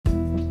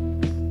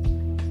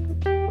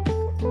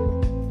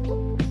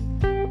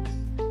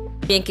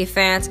Yankee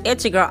fans?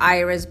 It's your girl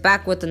Iris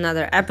back with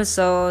another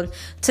episode.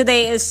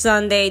 Today is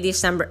Sunday,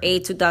 December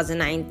 8,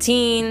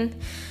 2019.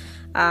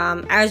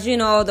 As you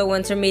know, the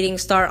winter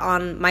meetings start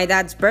on my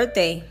dad's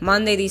birthday,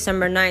 Monday,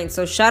 December 9th.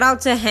 So shout out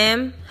to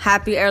him.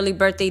 Happy early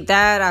birthday,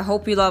 Dad. I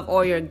hope you love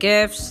all your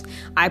gifts.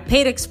 I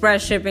paid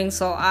express shipping,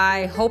 so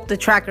I hope the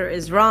tracker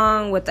is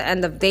wrong with the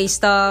end of day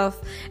stuff.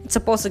 It's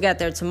supposed to get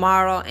there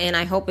tomorrow, and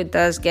I hope it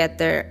does get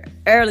there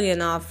early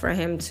enough for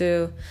him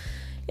to,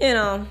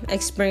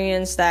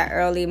 experience that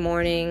early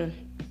morning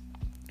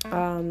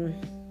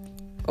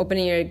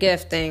opening your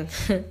gift thing.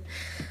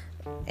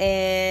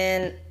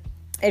 And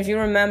if you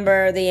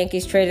remember, the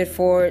Yankees traded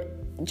for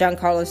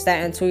Giancarlo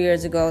Stanton 2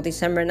 years ago,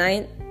 December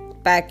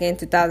 9th, back in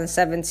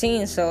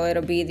 2017. So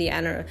it'll be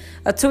a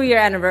 2-year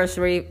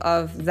anniversary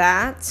of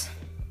that.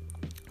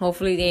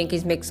 Hopefully the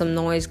Yankees make some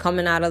noise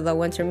coming out of the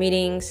winter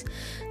meetings.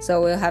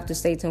 So we'll have to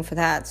stay tuned for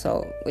that.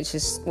 So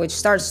which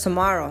starts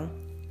tomorrow.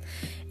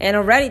 And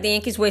already the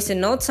Yankees wasted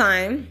no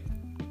time.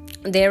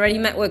 They already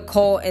met with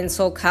Cole in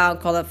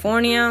SoCal,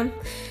 California.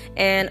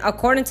 And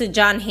according to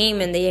John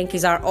Heyman, the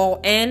Yankees are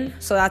all in.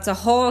 So that's a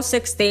whole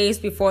 6 days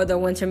before the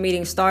winter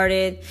meeting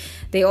started.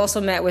 They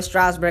also met with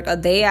Strasburg a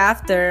day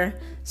after.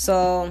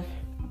 So,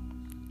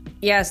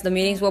 yes, the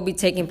meetings will be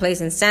taking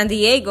place in San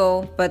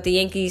Diego. But the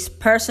Yankees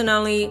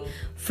personally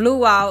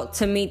flew out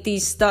to meet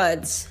these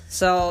studs.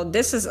 So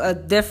this is a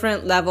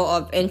different level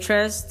of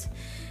interest.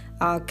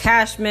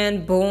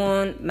 Cashman,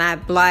 Boone,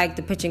 Matt Black,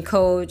 the pitching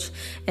coach,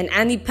 and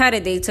Andy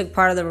Pettitte, they took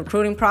part of the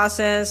recruiting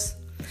process.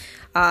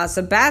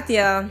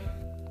 Sabathia,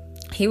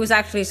 he was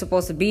actually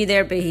supposed to be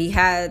there, but he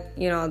had,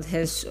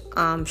 his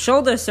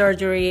shoulder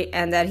surgery,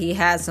 and that he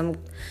had some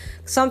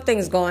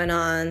things going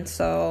on.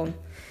 So,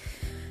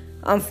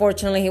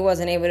 unfortunately, he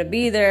wasn't able to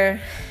be there.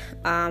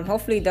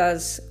 Hopefully, he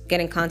does get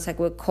in contact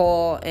with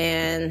Cole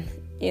and,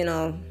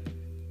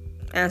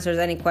 answers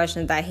any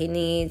questions that he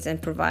needs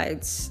and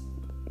provides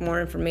more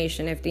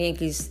information if the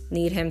Yankees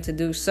need him to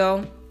do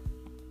so.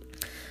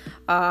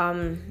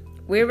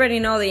 We already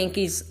know the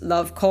Yankees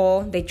love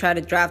Cole. They tried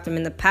to draft him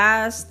in the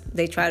past.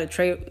 They tried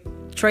to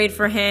trade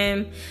for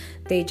him.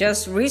 They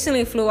just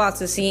recently flew out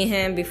to see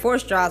him before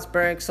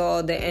Strasburg,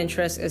 so the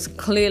interest is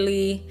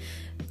clearly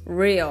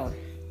real.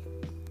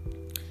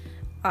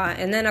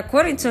 And then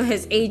according to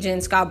his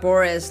agent, Scott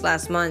Boras,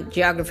 last month,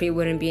 geography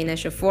wouldn't be an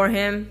issue for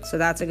him, so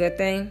that's a good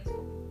thing.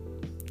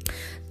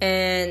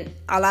 And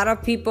a lot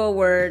of people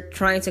were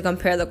trying to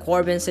compare the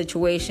Corbin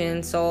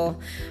situation. So,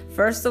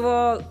 first of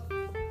all,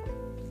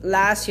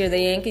 last year the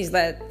Yankees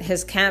let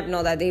his camp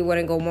know that they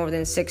wouldn't go more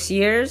than 6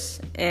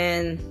 years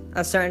and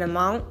a certain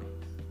amount.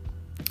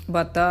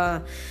 But,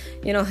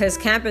 his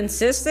camp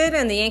insisted,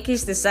 and the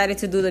Yankees decided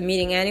to do the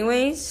meeting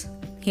anyways.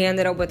 He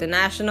ended up with the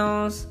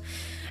Nationals.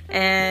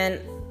 And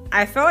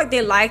I felt like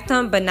they liked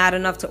him, but not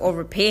enough to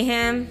overpay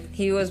him.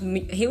 He was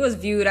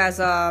viewed as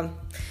a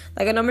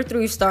number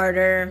 3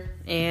 starter,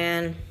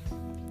 and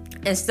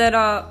instead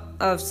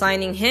of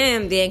signing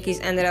him, the Yankees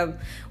ended up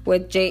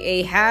with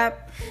J.A.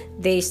 Happ.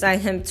 They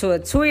signed him to a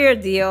 2-year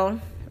deal.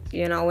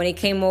 When he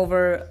came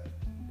over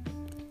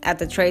at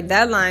the trade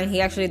deadline,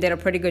 he actually did a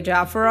pretty good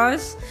job for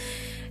us.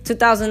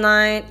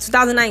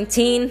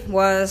 2019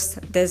 was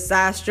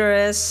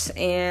disastrous,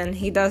 and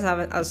he does have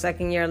a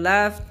second year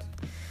left.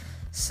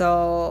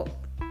 So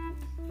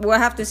we'll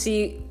have to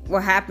see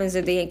what happens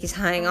if the Yankees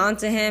hang on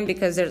to him,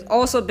 because there's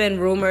also been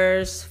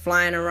rumors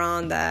flying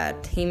around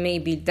that he may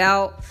be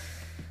dealt.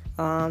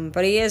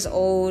 But he is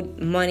owed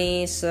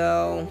money,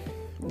 so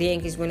the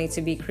Yankees will need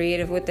to be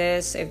creative with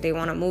this if they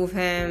want to move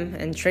him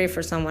and trade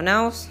for someone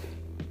else.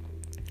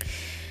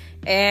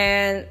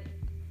 And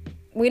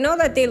we know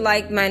that they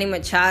like Manny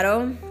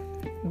Machado,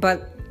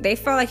 but they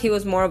felt like he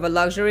was more of a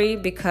luxury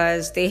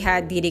because they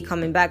had Didi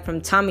coming back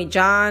from Tommy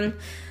John.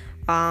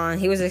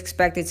 He was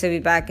expected to be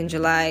back in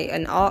July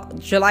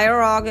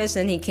or August,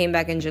 and he came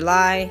back in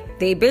July.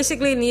 They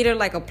basically needed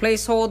like a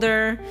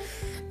placeholder.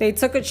 They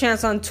took a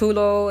chance on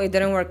Tulo. It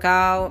didn't work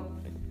out.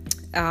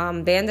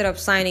 They ended up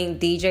signing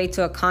DJ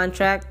to a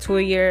contract,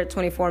 2-year,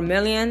 $24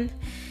 million,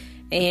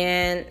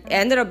 and it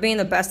ended up being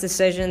the best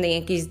decision the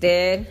Yankees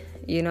did.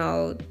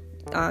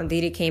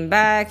 Didi came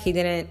back.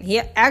 He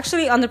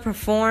actually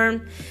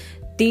underperformed.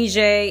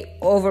 DJ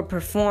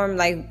overperformed.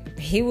 Like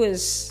he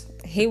was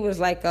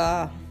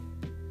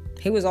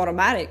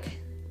automatic.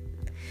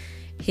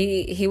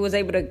 He was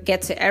able to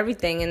get to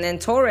everything. And then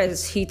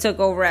Torres, he took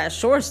over at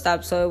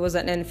shortstop, so it was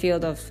an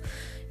infield of,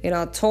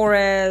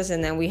 Torres,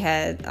 and then we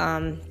had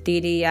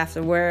Didi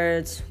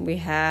afterwards. We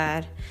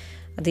had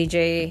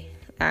DJ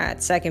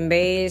at second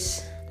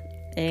base,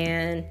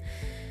 and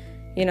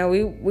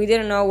we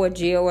didn't know what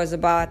Gio was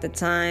about at the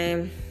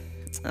time.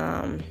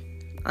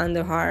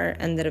 Underhart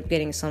ended up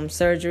getting some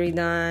surgery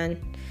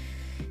done.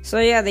 So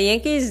yeah, the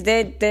Yankees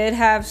did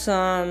have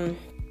some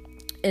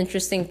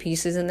interesting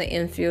pieces in the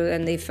infield,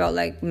 and they felt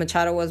like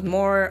Machado was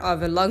more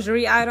of a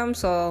luxury item,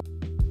 so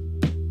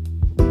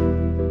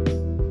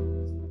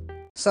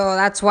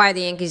that's why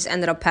the Yankees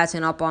ended up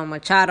passing up on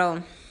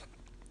Machado.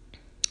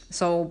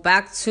 So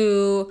back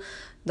to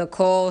the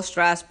Cole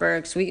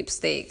Strasburg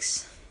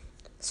sweepstakes.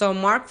 So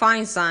Mark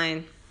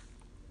Feinstein,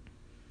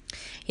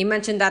 he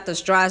mentioned that the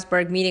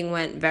Strasburg meeting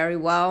went very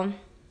well.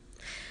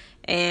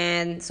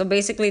 And so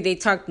basically they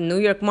talked New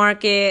York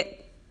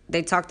market,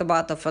 they talked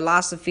about the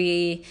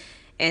philosophy,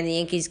 and the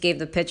Yankees gave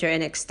the pitcher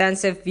an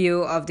extensive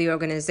view of the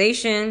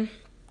organization.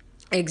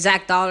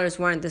 Exact dollars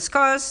weren't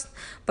discussed,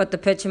 but the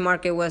pitching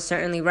market was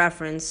certainly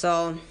referenced.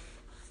 So,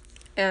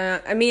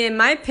 in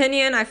my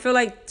opinion, I feel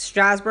like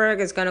Strasburg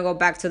is going to go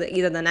back to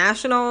either the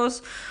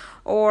Nationals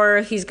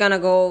or he's going to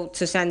go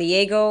to San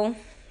Diego.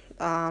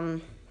 I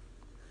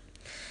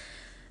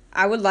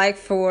would like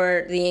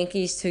for the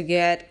Yankees to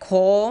get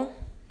Cole.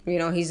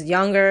 He's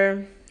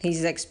younger.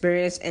 He's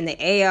experienced in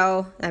the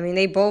AL.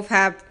 They both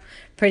have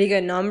pretty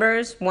good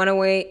numbers.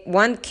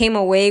 One came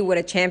away with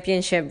a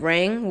championship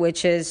ring,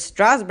 which is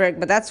Strasburg,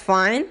 but that's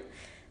fine.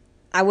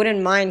 I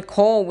wouldn't mind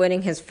Cole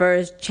winning his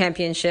first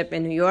championship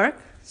in New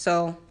York.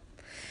 So,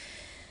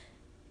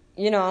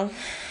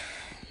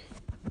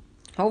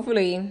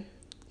 hopefully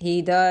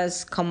he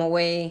does come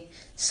away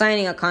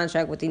signing a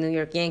contract with the New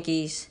York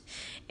Yankees.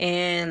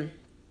 And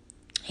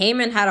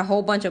Heyman had a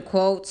whole bunch of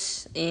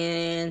quotes,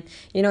 and,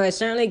 it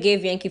certainly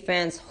gave Yankee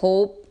fans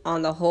hope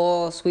on the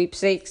whole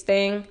sweepstakes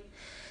thing.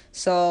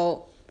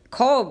 So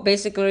Cole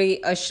basically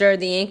assured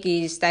the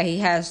Yankees that he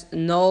has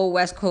no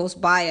West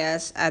Coast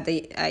bias at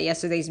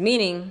yesterday's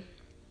meeting,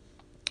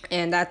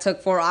 and that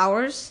took 4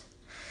 hours.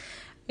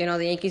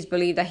 The Yankees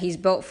believe that he's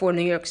built for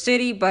New York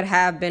City, but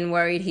have been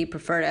worried he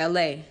preferred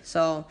LA.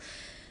 So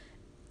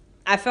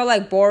I feel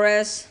like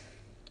Boras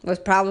was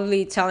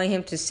probably telling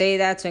him to say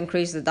that to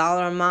increase the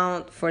dollar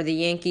amount for the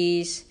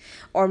Yankees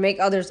or make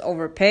others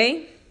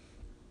overpay.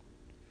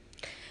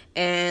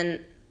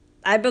 And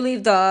I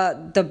believe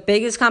the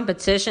biggest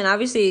competition,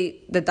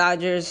 obviously the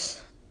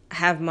Dodgers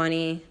have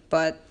money,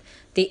 but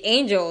the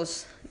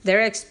Angels,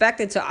 they're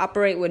expected to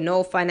operate with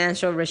no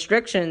financial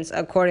restrictions,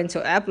 according to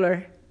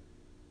Epler.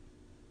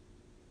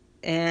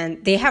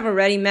 And they have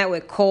already met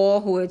with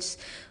Cole,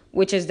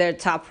 which is their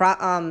top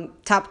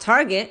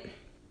target.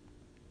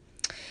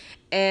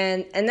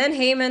 And then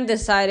Heyman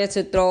decided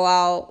to throw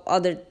out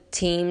other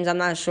teams. I'm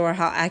not sure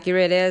how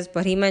accurate it is,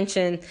 but he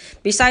mentioned,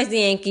 besides the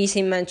Yankees,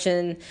 he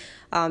mentioned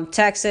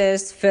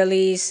Texas,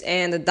 Phillies,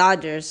 and the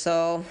Dodgers.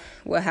 So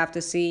we'll have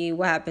to see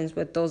what happens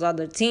with those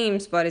other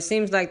teams. But it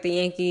seems like the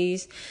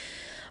Yankees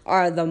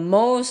are the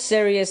most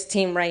serious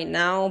team right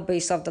now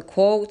based off the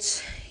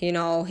quotes.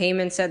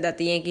 Heyman said that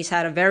the Yankees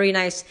had a very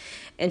nice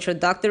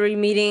introductory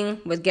meeting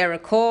with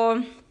Gerrit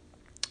Cole.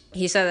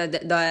 He said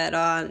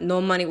that no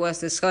money was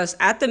discussed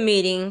at the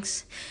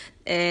meetings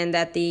and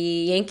that the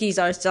Yankees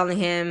are selling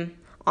him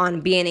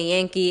on being a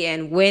Yankee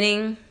and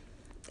winning.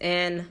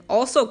 And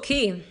also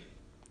key,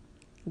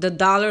 the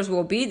dollars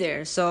will be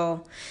there.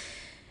 So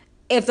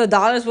if the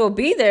dollars will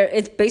be there,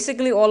 it's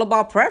basically all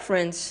about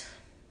preference.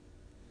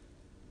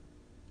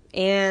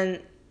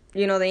 And,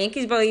 the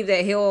Yankees believe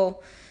that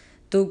he'll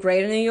do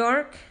great in New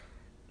York,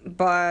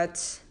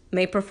 but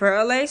may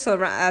prefer LA.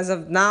 So as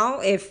of now,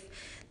 if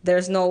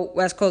there's no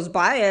West Coast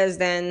bias,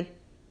 then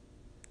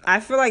I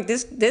feel like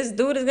this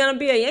dude is going to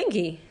be a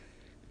Yankee.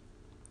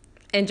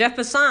 And Jeff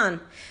Passan,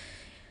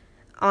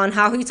 on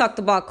how he talked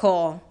about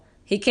Cole,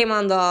 he came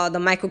on the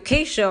Michael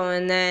Kay show,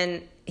 and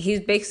then he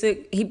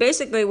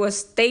basically was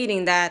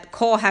stating that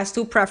Cole has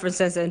two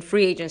preferences in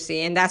free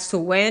agency, and that's to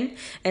win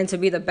and to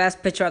be the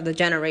best pitcher of the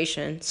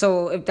generation.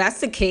 So if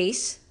that's the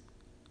case,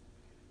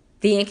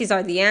 the Yankees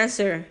are the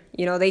answer.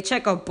 They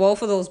check off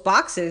both of those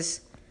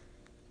boxes.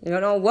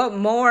 What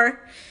more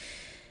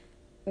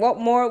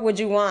would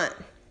you want?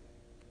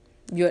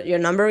 Your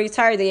number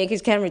retired? The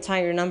Yankees can't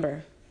retire your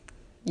number.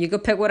 You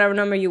could pick whatever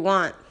number you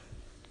want.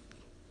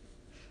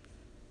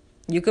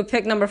 You could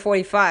pick number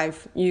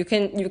 45. You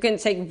can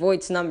take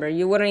Voigt's number.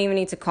 You wouldn't even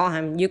need to call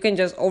him. You can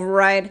just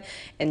override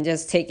and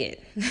just take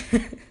it.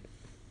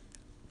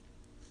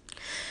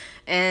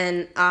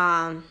 And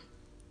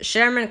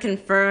Sherman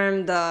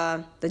confirmed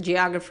the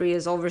geography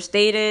is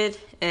overstated,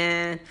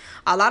 and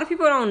a lot of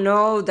people don't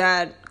know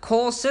that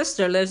Cole's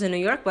sister lives in New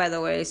York, by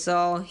the way.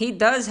 So he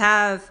does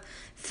have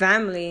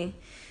family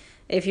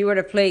if he were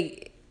to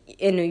play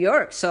in New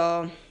York.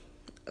 So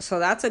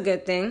that's a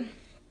good thing.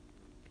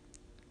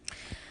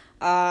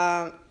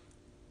 And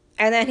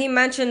then he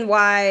mentioned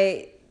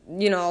why,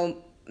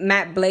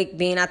 Matt Blake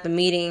being at the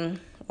meeting,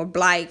 or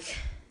Blake,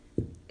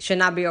 should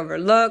not be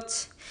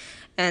overlooked.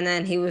 And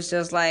then he was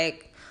just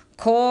like,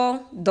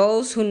 Cole,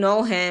 those who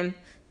know him,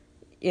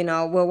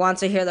 will want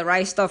to hear the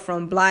right stuff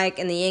from Blake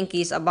and the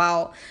Yankees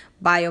about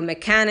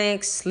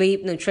biomechanics,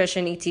 sleep,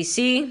 nutrition,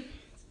 etc.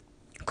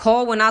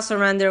 Cole will not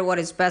surrender what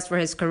is best for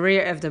his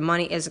career if the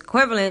money is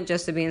equivalent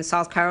just to be in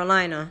South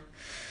Carolina.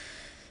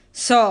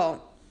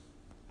 So,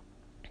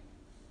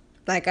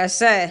 like I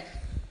said,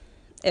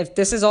 if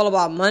this is all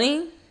about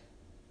money,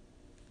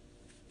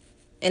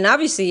 and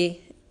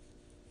obviously,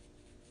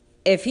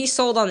 if he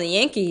sold on the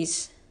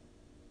Yankees,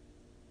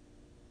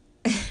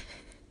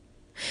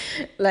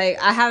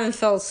 I haven't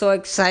felt so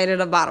excited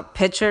about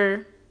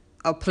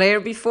a player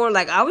before.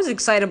 I was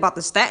excited about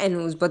the Stanton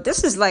news, but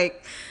this is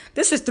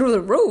through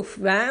the roof,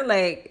 man.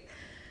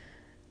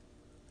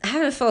 I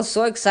haven't felt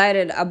so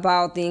excited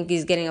about the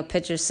Yankees getting a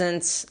pitcher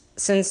since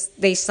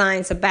they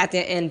signed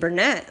Sabathia and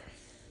Burnett.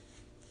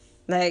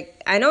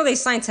 Like, I know they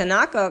signed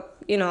Tanaka,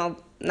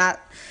 not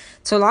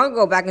too long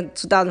ago, back in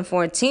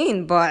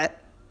 2014, but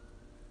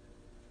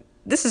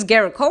this is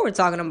Gerrit Cole we're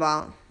talking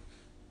about.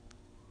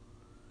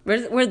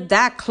 We're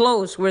that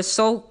close. We're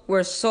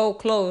so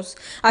close.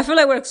 I feel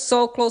like we're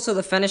so close to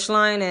the finish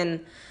line,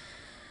 and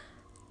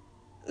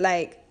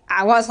like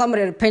I want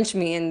somebody to pinch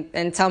me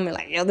and tell me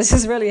like, yo, this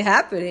is really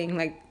happening.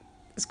 Like,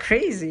 it's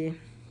crazy.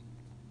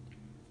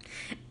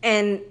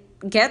 And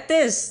get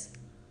this,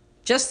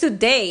 just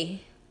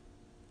today,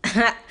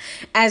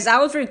 as I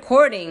was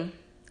recording,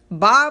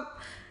 Bob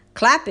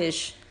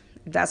Klapisch,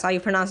 if that's how you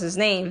pronounce his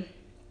name,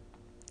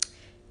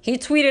 he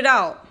tweeted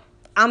out,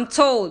 "I'm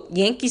told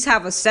Yankees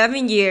have a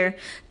 7-year,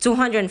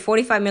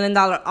 $245 million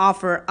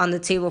offer on the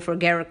table for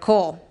Gerrit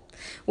Cole.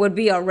 Would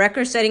be a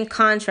record-setting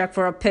contract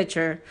for a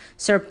pitcher,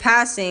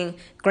 surpassing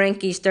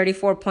Greinke's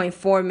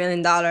 $34.4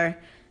 million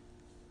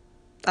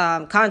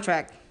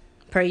contract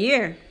per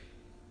year.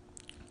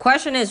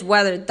 Question is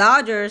whether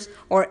Dodgers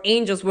or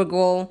Angels will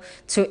go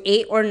to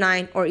 8 or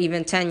 9 or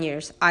even 10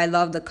 years. I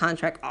love the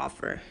contract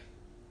offer."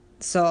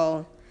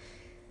 So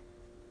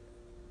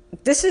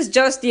this is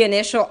just the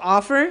initial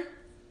offer.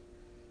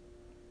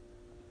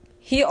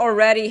 He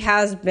already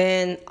has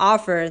been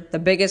offered the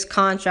biggest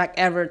contract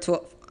ever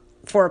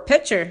for a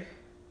pitcher.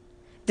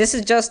 This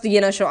is just the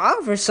initial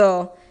offer.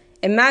 So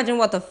imagine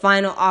what the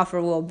final offer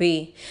will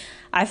be.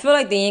 I feel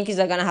like the Yankees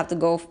are going to have to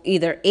go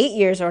either 8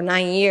 years or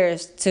 9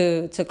 years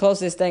to close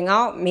this thing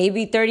out.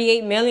 Maybe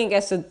 $38 million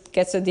gets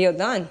the deal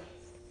done.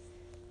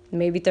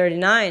 Maybe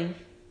 39.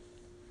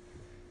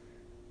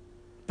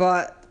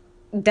 But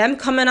them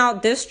coming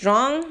out this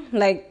strong,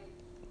 like,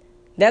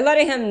 they're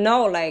letting him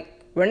know, like,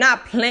 we're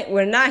not here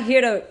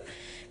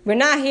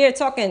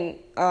talking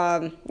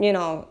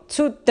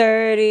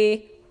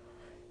 230,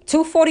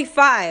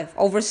 245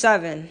 over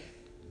 7.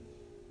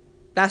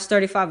 That's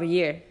 35 a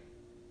year.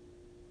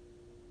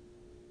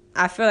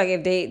 I feel like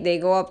if they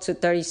go up to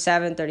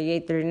 37,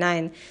 38,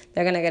 39,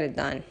 they're going to get it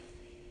done.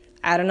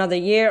 Add another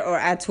year or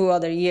add 2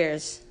 other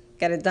years.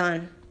 Get it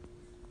done.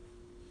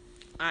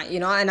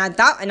 And I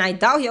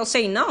doubt he'll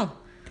say no.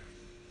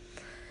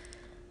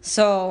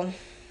 So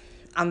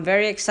I'm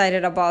very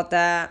excited about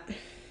that.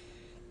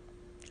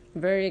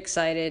 Very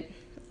excited.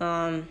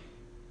 Hal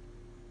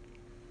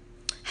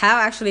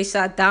actually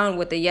sat down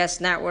with the Yes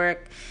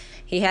Network.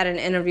 He had an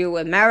interview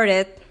with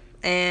Meredith,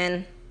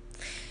 and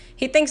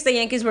he thinks the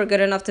Yankees were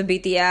good enough to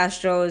beat the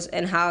Astros,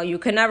 and how you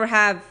could never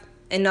have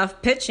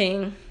enough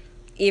pitching,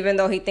 even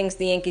though he thinks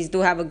the Yankees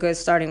do have a good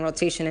starting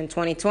rotation in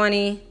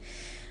 2020.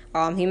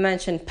 He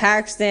mentioned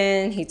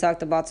Paxton. He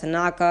talked about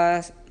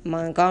Tanaka,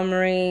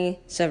 Montgomery,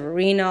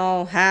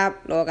 Severino,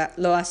 Happ,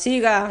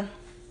 Loaizaga.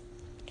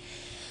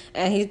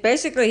 And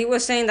he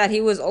was saying that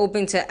he was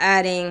open to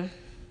adding,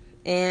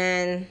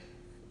 and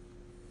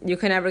you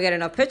can never get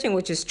enough pitching,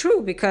 which is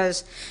true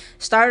because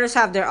starters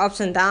have their ups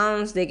and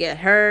downs. They get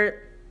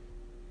hurt.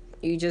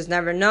 You just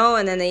never know.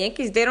 And then the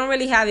Yankees, they don't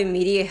really have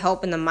immediate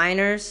help in the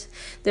minors.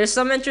 There's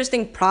some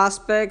interesting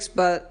prospects,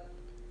 but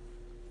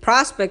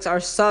prospects are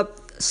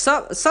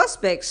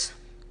suspects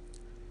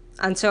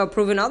until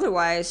proven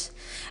otherwise.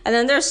 And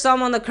then there's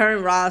some on the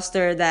current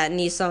roster that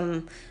need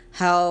some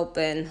help,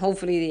 and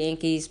hopefully the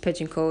Yankees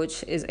pitching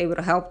coach is able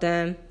to help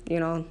them,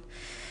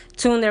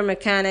 tune their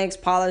mechanics,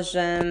 polish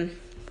them,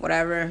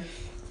 whatever.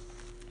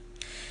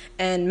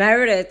 And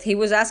Meredith, he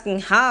was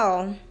asking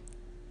how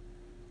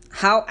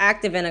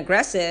active and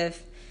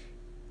aggressive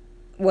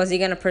was he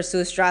going to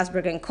pursue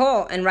Strasburg and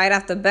Cole. And right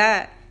off the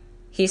bat,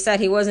 he said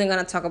he wasn't going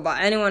to talk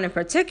about anyone in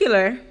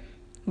particular,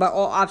 but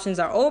all options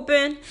are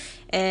open,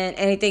 and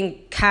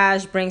anything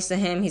Cash brings to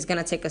him, he's going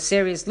to take a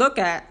serious look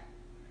at.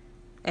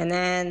 And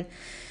then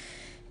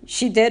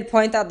she did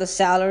point out the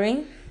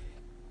salary.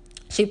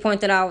 She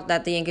pointed out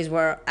that the Yankees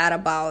were at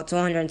about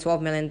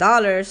 $212 million.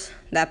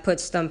 That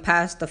puts them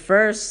past the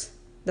first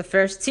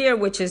tier,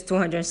 which is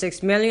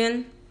 $206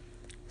 million.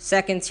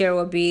 Second tier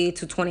would be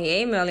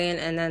 $228 million,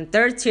 and then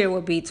third tier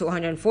would be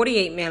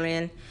 $248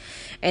 million.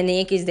 And the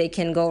Yankees, they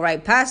can go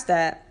right past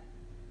that.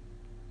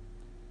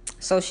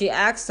 So she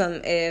asked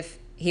him if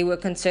he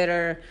would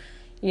consider,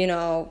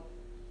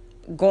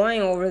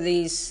 going over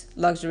these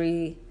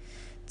luxury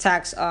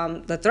tax,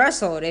 the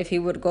threshold, if he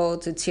would go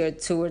to tier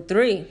 2 or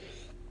 3.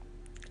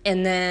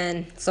 And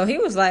then, so he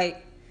was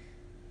like,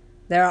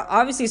 there are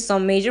obviously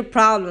some major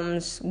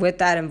problems with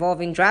that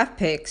involving draft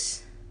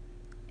picks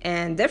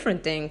and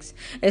different things.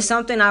 It's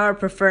something I would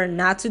prefer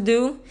not to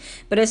do,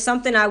 but it's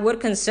something I would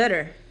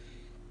consider.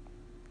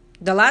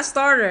 The last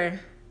starter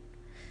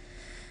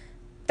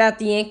that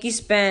the Yankees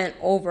spent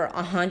over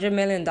 $100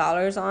 million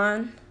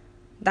on,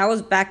 that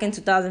was back in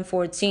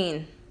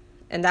 2014,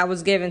 and that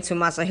was given to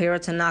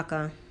Masahiro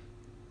Tanaka.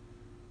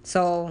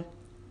 So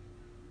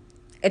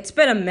it's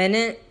been a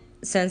minute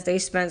since they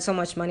spent so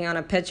much money on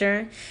a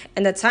pitcher,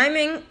 and the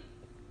timing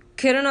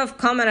couldn't have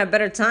come at a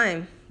better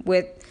time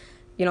with,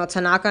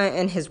 Tanaka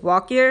in his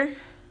walk year,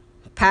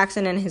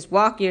 Paxton in his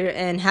walk year,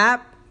 and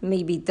Happ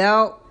maybe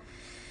dealt.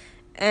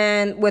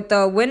 And with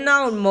the win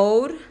now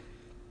mode,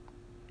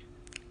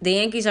 the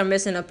Yankees are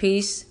missing a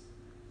piece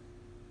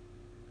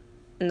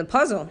in the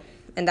puzzle,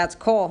 and that's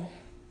Cole.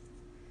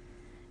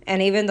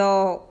 And even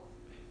though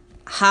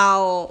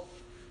Hal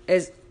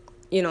is,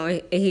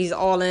 he's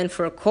all in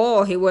for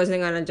Cole, he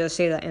wasn't going to just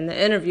say that in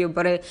the interview.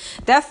 But it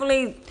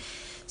definitely,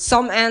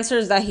 some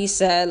answers that he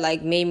said,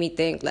 like, made me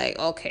think, like,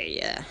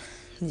 okay,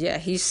 yeah,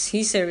 he's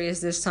serious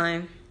this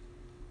time.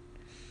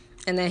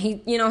 And then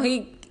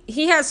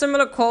he had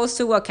similar quotes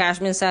to what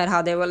Cashman said,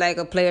 how they were like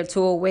a play or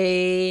two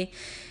away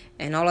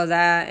and all of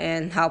that,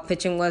 and how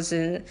pitching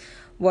wasn't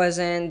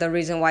the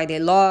reason why they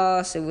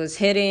lost. It was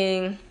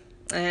hitting.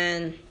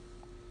 And,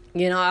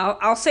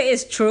 I'll say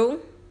it's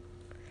true.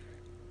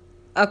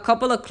 A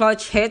couple of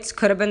clutch hits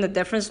could have been the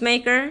difference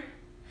maker.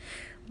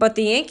 But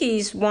the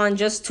Yankees won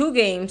just 2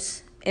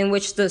 games in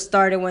which the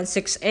starter went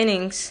 6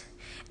 innings,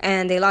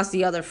 and they lost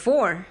the other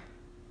 4.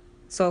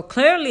 So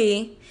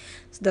clearly,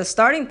 the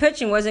starting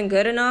pitching wasn't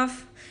good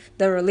enough.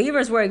 The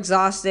relievers were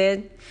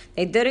exhausted.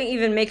 They didn't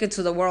even make it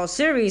to the World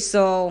Series.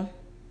 So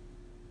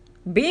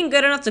being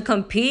good enough to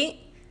compete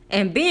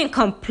and being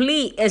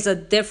complete is a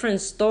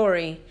different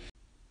story.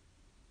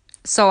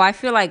 So I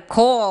feel like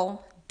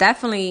Cole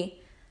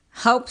definitely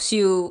helps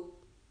you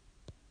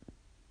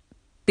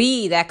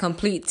be that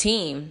complete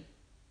team.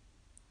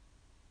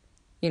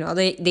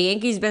 The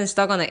Yankees been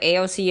stuck on the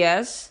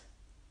ALCS.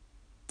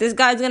 This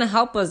guy's going to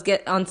help us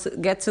get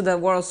to the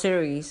World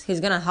Series. He's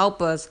going to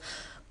help us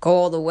go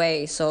all the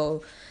way.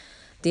 So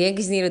the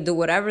Yankees need to do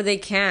whatever they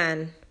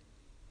can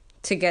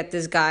to get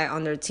this guy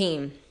on their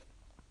team.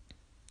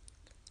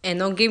 And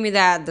don't give me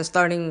that the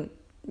starting,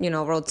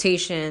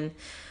 rotation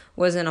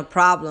wasn't a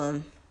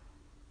problem.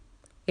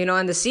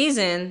 In the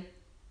season,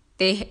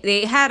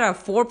 they had a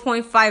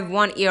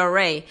 4.51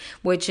 ERA,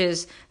 which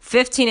is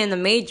 15 in the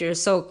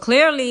majors. So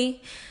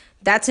clearly,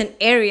 that's an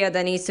area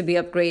that needs to be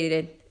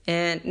upgraded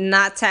and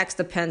not tax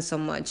the pen so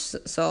much.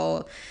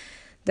 So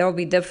there will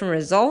be different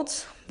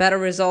results, better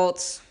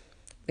results.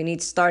 We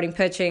need starting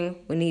pitching.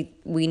 We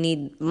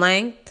need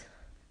length.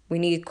 We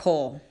need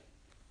Cole.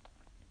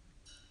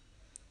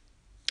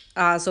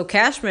 So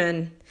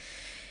Cashman,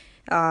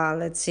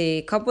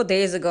 a couple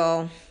days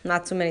ago,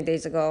 not too many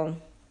days ago,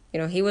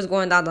 he was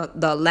going down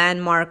the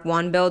Landmark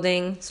 1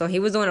 building. So he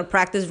was doing a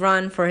practice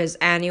run for his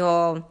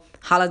annual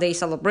holiday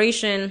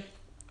celebration.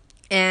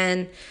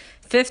 And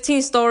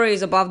 15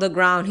 stories above the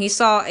ground, he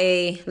saw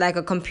a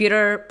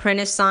computer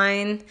printed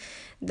sign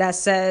that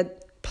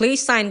said,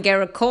 "Please sign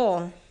Gerrit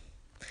Cole."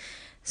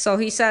 So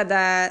he said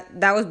that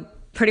was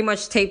pretty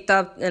much taped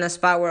up in a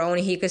spot where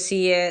only he could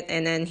see it.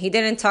 And then he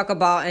didn't talk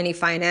about any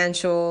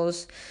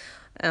financials.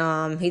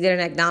 He didn't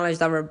acknowledge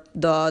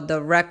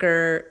the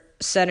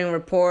record-setting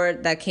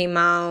report that came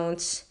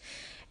out.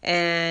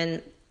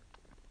 And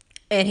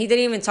he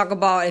didn't even talk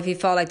about if he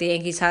felt like the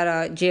Yankees had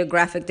a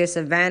geographic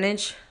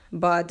disadvantage.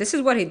 But this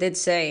is what he did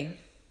say.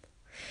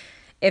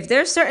 If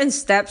there's certain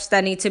steps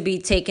that need to be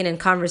taken in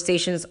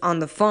conversations on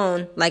the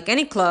phone, like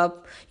any club,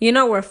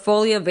 we're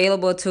fully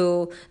available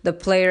to the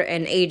player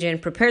and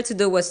agent, prepared to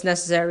do what's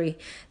necessary.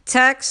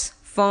 Text,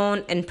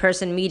 phone,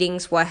 in-person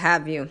meetings, what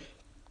have you.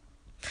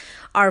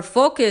 Our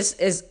focus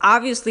is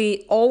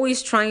obviously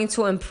always trying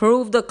to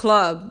improve the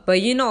club. But,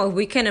 if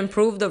we can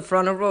improve the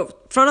front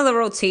of the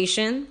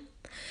rotation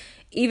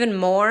even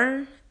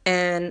more,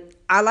 and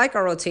I like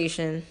our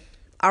rotation.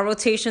 Our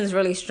rotation is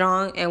really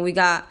strong, and we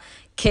got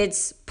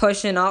kids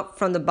pushing up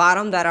from the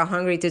bottom that are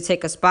hungry to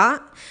take a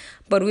spot.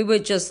 But we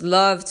would just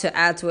love to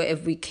add to it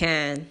if we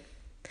can,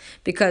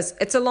 because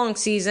it's a long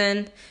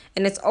season,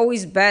 and it's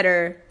always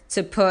better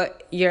to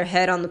put your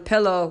head on the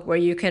pillow where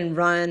you can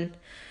run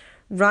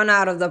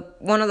out of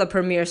one of the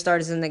premier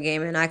starters in the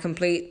game, and I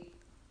complete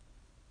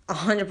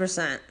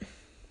 100%.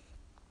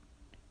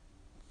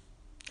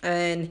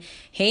 And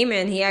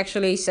Heyman, he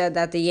actually said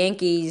that the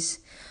Yankees,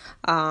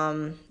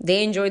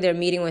 they enjoyed their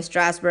meeting with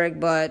Strasburg,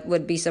 but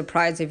would be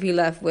surprised if he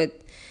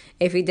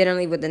didn't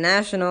leave with the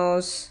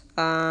Nationals.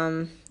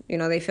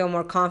 They feel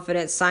more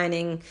confident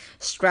signing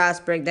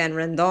Strasburg than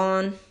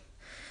Rendon.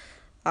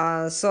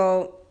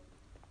 So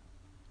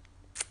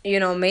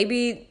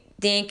maybe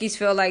the Yankees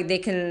feel like they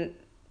can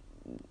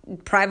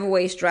private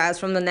away Stras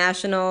from the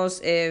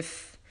Nationals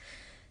if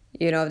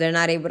they're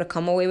not able to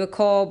come away with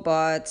Cole.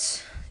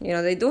 But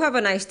they do have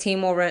a nice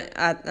team over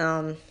at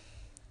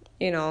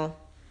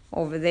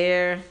over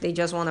there. They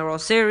just won the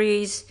World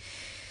Series.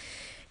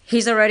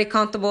 He's already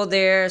comfortable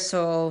there,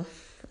 so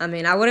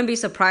I wouldn't be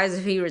surprised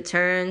if he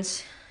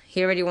returns.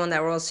 He already won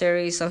that World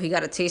Series, so he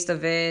got a taste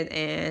of it,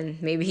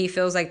 and maybe he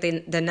feels like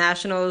the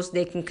Nationals,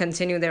 they can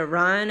continue their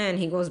run and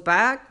he goes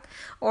back,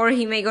 or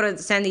he may go to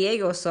San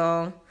Diego.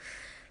 So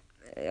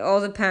it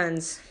all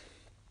depends.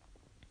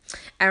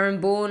 Aaron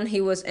Boone, he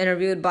was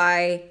interviewed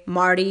by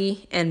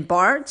Marty and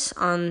Bart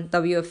on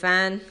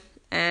WFN,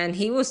 and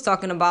he was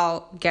talking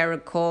about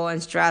Gerrit Cole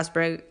and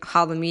Strasburg,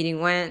 how the meeting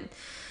went.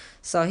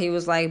 So he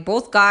was like,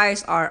 both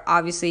guys are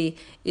obviously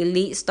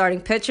elite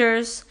starting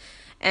pitchers,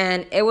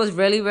 and it was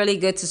really, really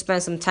good to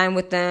spend some time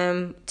with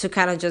them to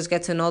kind of just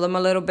get to know them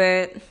a little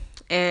bit.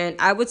 And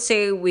I would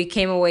say we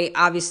came away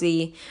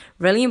obviously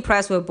really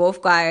impressed with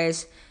both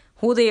guys,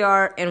 who they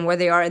are and where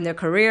they are in their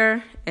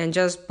career. And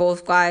just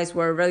both guys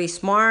were really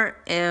smart,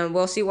 and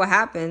we'll see what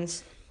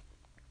happens.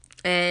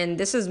 And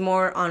this is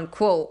more on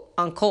Cole.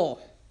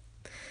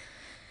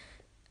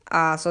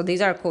 So these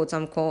are quotes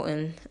I'm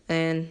quoting.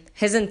 And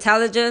his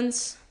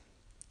intelligence,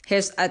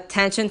 his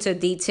attention to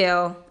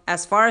detail,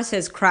 as far as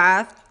his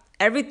craft,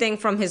 everything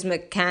from his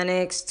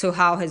mechanics to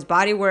how his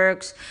body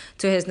works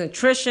to his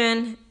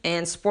nutrition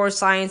and sports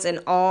science and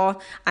all.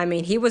 I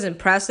mean, he was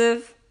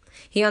impressive.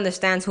 He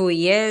understands who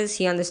he is.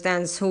 He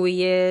understands who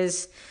he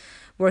is,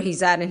 where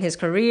he's at in his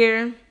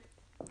career.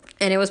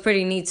 And it was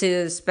pretty neat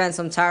to spend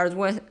some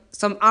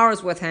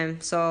hours with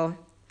him. So,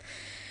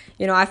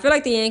 I feel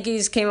like the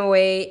Yankees came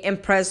away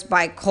impressed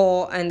by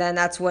Cole, and then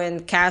that's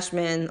when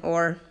Cashman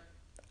or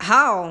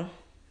Howe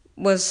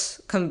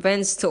was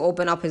convinced to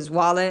open up his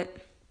wallet.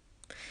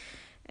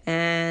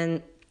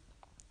 And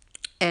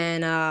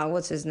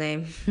what's his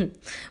name?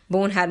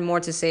 Boone had more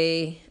to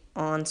say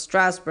on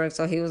Strasburg.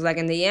 So he was like,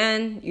 in the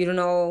end, you don't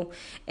know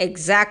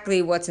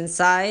exactly what's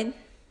inside.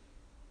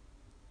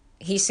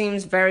 He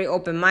seems very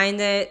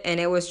open-minded, and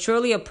it was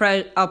truly a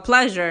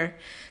pleasure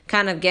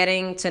kind of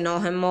getting to know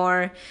him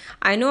more.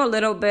 I know a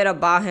little bit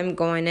about him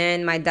going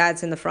in. My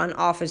dad's in the front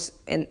office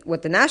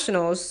with the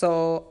Nationals,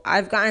 so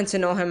I've gotten to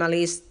know him at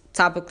least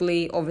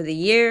topically over the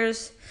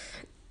years.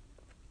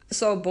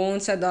 So Boone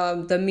said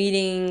the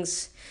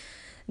meetings,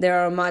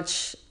 there are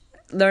much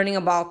learning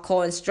about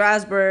Cole and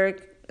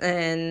Strasburg,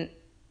 and,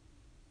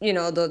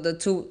 the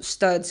two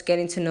studs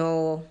getting to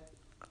know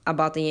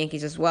about the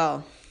Yankees as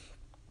well.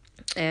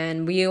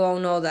 And we all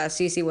know that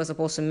CC was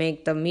supposed to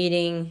make the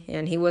meeting,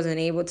 and he wasn't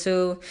able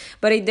to.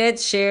 But he did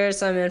share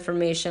some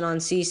information on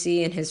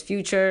CC and his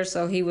future.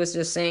 So he was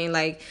just saying,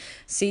 like,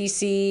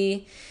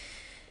 CC,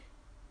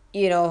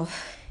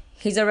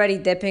 he's already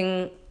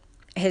dipping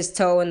his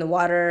toe in the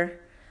water,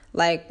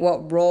 like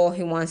what role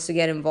he wants to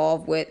get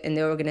involved with in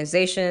the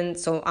organization.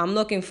 So I'm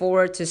looking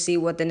forward to see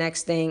what the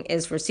next thing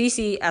is for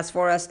CC as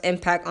far as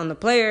impact on the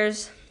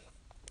players.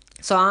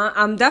 So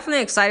I'm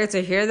definitely excited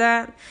to hear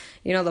that.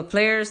 The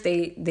players,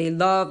 they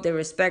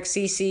respect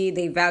CC.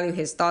 They value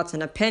his thoughts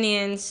and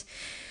opinions.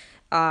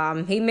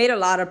 He made a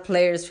lot of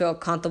players feel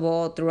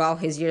comfortable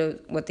throughout his year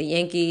with the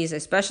Yankees,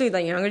 especially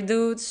the younger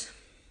dudes.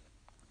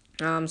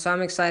 So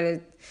I'm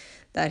excited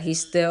that he's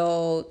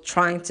still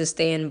trying to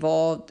stay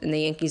involved in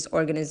the Yankees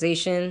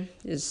organization.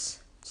 It's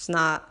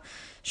not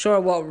sure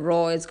what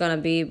role it's going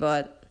to be,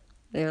 but,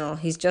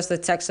 he's just a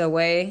text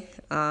away.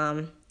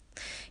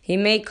 He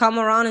may come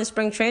around in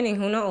spring training.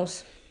 Who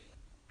knows?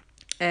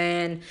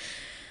 And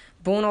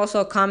Boone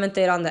also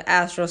commented on the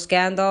Astro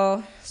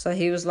scandal. So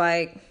he was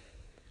like,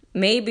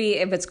 maybe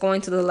if it's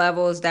going to the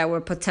levels that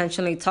we're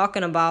potentially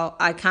talking about,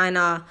 I kind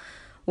of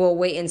will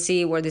wait and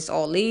see where this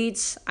all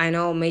leads. I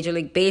know Major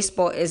League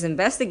Baseball is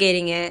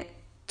investigating it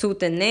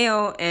tooth and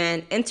nail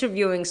and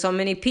interviewing so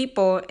many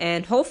people.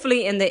 And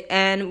hopefully in the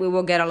end, we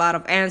will get a lot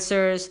of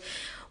answers.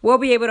 We'll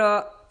be able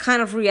to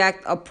kind of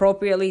react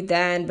appropriately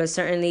then, but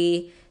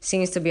certainly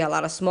seems to be a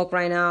lot of smoke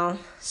right now.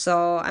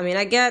 So,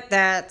 I get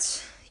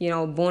that,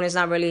 Boone is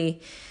not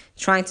really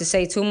trying to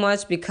say too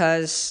much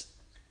because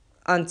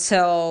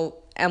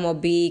until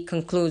MLB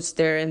concludes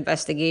their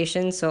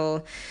investigation.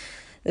 So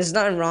there's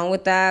nothing wrong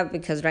with that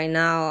because right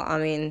now,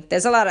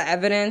 there's a lot of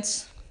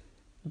evidence,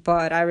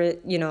 but I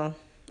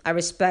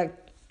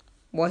respect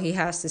what he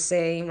has to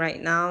say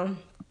right now.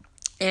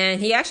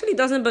 And he actually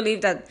doesn't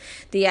believe that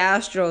the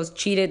Astros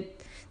cheated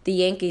the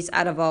Yankees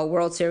out of a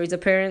World Series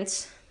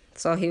appearance.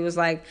 So he was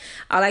like,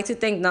 I like to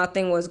think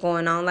nothing was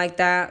going on like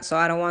that, so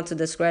I don't want to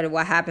discredit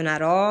what happened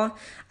at all.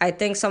 I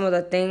think some of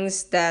the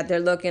things that they're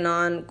looking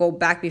on go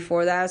back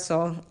before that.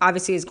 So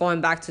obviously it's going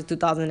back to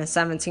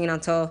 2017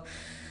 until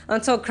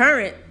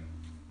current.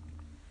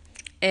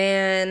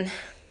 And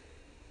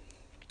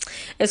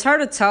it's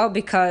hard to tell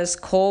because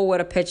Cole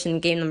would have pitched in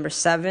game number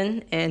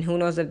 7, and who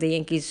knows if the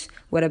Yankees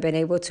would have been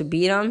able to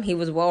beat him. He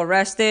was well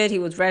rested. He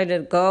was ready to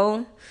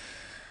go.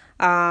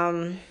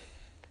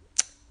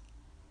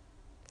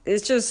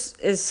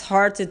 It's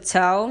hard to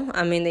tell.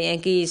 The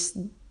Yankees,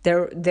 they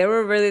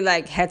were really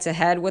like head to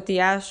head with the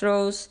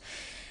Astros,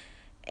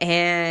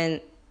 and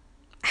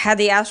had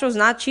the Astros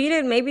not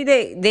cheated, maybe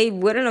they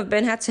wouldn't have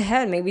been head to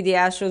head. Maybe the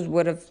Astros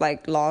would have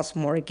like lost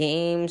more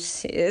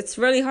games. It's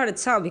really hard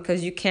to tell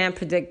because you can't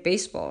predict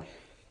baseball.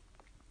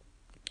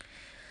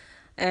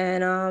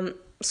 And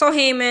so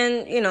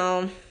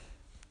Heyman,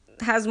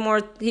 has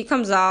more. He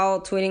comes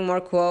out tweeting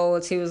more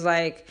quotes. He was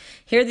like,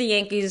 "Here the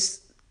Yankees."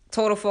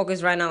 Total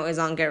focus right now is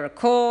on Gerrit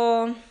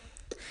Cole,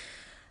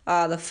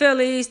 the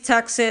Phillies,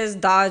 Texas,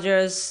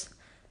 Dodgers,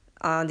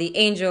 the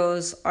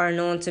Angels are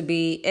known to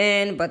be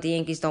in, but the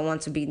Yankees don't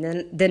want to be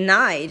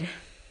denied.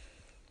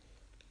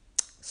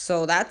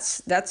 So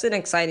that's an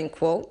exciting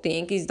quote. The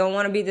Yankees don't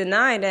want to be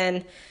denied,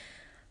 and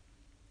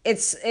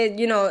it's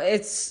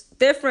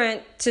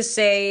different to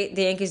say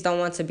the Yankees don't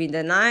want to be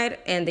denied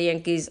and the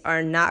Yankees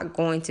are not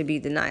going to be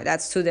denied.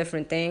 That's two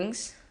different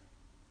things.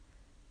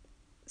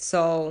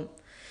 So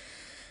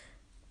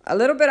A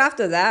little bit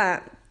after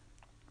that,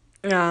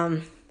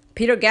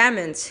 Peter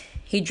Gammons,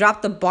 he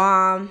dropped the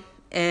bomb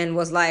and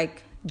was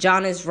like,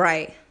 John is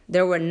right.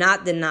 They were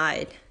not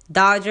denied.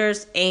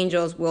 Dodgers,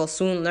 Angels will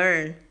soon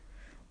learn.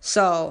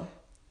 So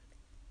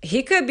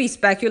he could be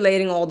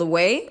speculating all the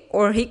way,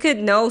 or he could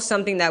know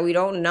something that we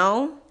don't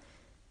know.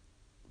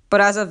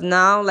 But as of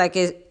now, like,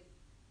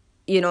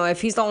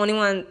 if he's the only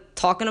one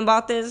talking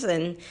about this,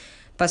 and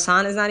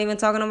Passan is not even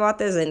talking about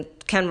this, and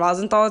Ken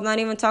Rosenthal is not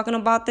even talking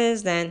about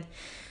this, then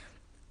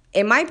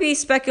it might be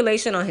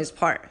speculation on his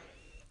part.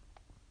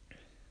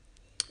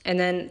 And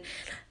then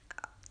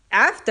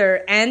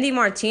after, Andy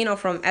Martino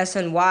from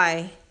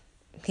SNY,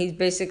 he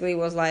basically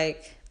was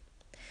like,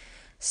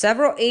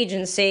 several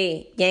agents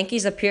say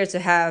Yankees appear to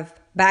have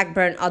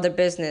backburned other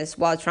business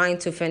while trying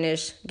to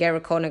finish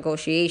Gerrit Cole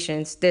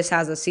negotiations. This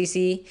has a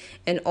CC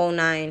in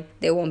 09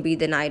 they won't be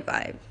denied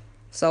by.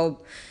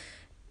 So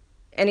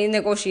any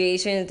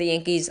negotiations the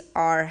Yankees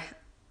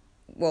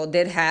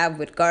did have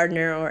with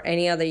Gardner or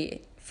any other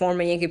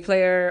former Yankee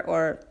player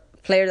or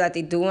player that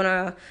they do want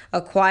to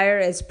acquire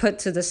is put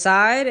to the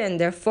side, and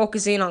they're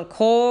focusing on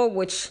Cole,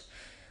 which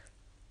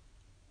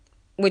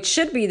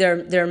should be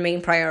their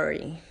main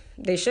priority.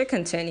 They should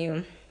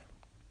continue.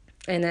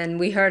 And then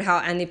we heard how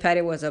Andy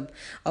Pettitte was a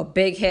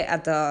big hit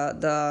at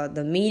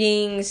the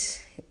meetings,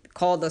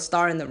 called the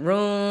star in the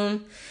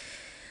room.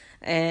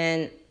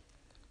 And,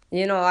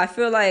 I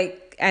feel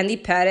like Andy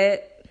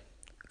Pettitte,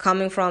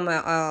 coming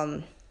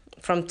from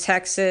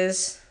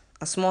Texas,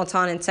 a small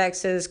town in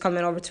Texas,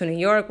 coming over to New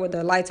York where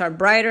the lights are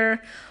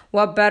brighter,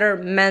 what better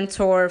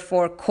mentor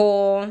for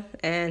Cole?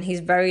 And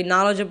he's very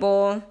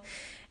knowledgeable.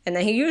 And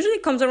then he usually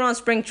comes around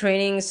spring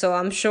training, so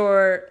I'm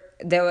sure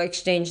they'll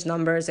exchange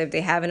numbers if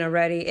they haven't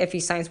already, if he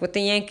signs with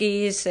the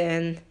Yankees.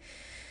 And,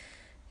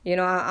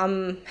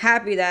 I'm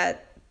happy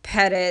that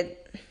Pettitte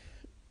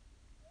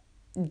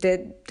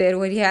did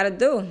what he had to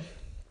do.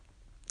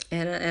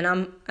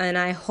 And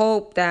I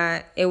hope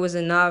that it was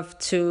enough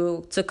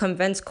to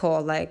convince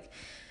Cole, like,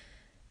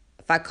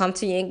 if I come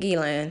to Yankee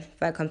Land,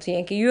 if I come to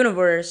Yankee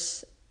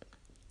Universe,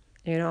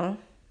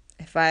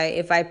 if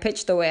I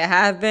pitch the way I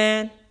have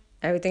been,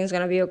 everything's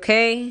going to be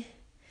okay.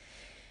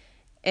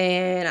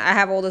 And I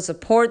have all the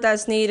support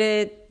that's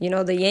needed.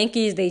 The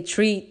Yankees, they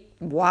treat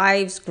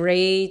wives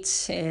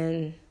great.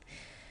 And,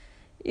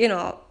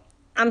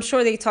 I'm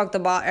sure they talked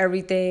about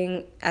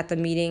everything at the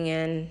meeting.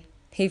 And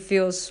he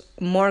feels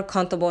more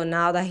comfortable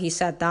now that he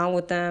sat down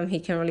with them. He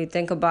can really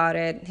think about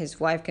it. His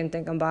wife can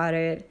think about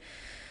it.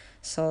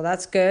 So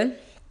that's good.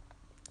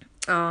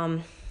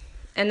 And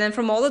then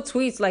from all the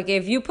tweets, like,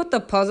 if you put the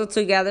puzzle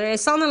together, it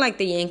sounded like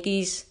the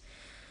Yankees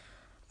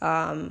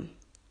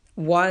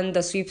won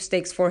the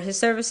sweepstakes for his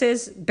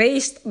services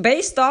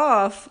based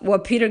off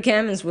what Peter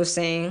Gammons was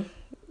saying,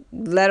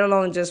 let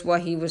alone just what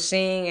he was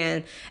saying,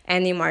 and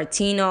Andy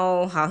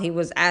Martino, how he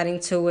was adding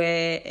to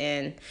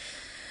it.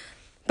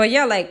 But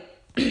yeah, like,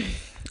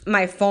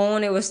 my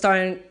phone, it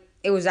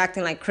was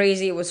acting like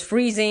crazy. It was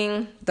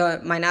freezing.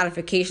 My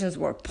notifications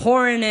were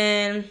pouring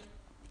in.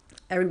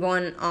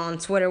 Everyone on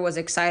Twitter was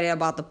excited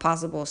about the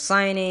possible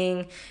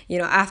signing,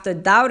 after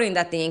doubting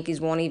that the Yankees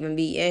won't even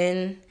be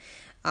in.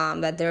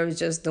 That they're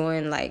just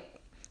doing, like,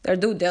 their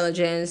due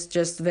diligence,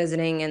 just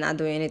visiting and not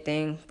doing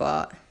anything.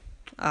 But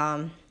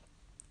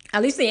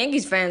at least the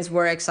Yankees fans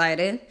were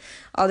excited.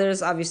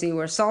 Others obviously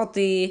were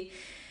salty.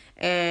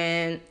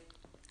 And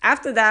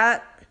after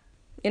that,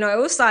 it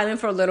was silent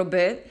for a little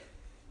bit.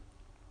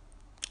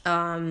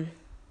 And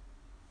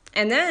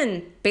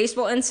then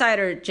Baseball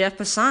Insider Jeff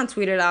Passan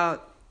tweeted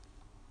out,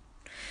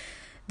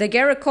 the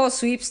Gerrit Cole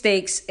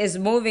sweepstakes is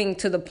moving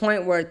to the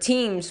point where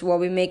teams will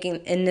be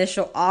making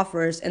initial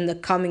offers in the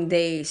coming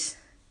days.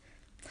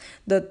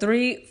 The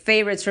three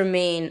favorites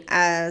remain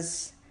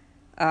as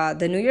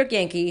the New York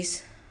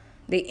Yankees,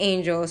 the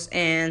Angels,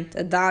 and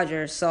the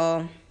Dodgers.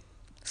 So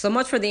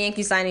much for the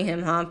Yankees signing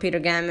him, huh, Peter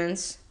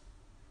Gammons?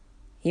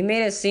 He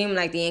made it seem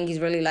like the Yankees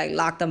really, like,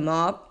 locked him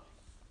up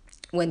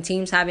when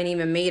teams haven't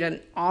even made an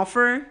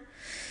offer.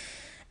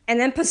 And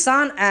then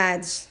Passan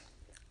adds,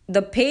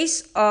 the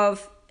pace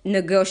of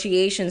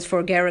negotiations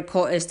for Gerrit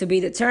Cole is to be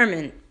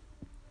determined.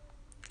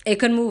 It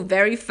could move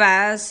very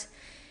fast.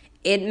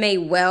 It may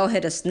well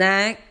hit a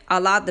snag. A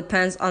lot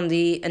depends on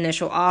the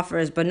initial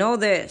offers. But know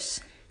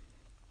this.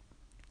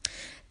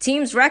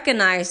 Teams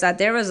recognize that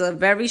there is a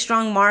very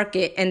strong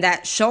market and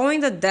that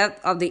showing the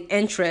depth of the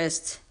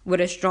interest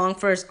with a strong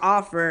first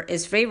offer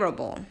is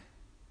favorable.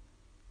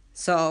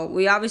 So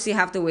we obviously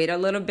have to wait a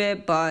little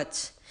bit,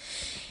 but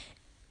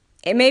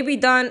it may be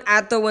done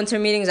at the winter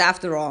meetings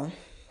after all.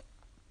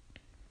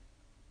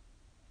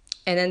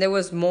 And then there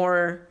was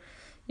more,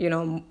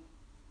 more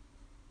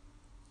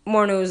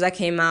news that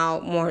came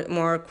out,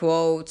 more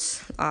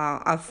quotes.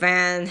 A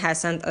fan had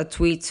sent a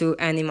tweet to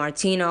Andy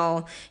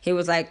Martino. He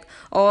was like,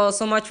 oh,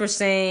 so much for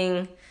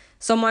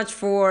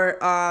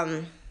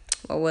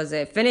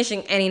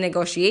finishing any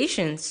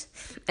negotiations.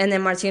 And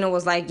then Martino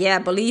was like, yeah,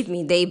 believe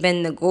me, they've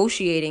been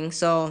negotiating.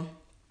 So,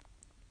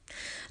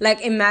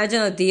 like,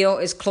 imagine a deal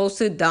is close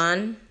to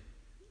done.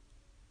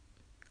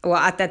 Well,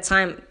 at that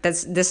time,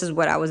 this is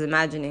what I was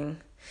imagining.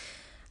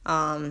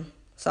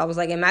 So I was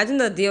like, imagine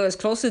the deal is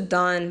close to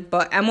done,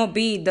 but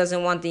MLB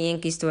doesn't want the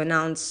Yankees to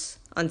announce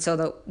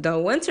until the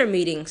winter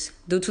meetings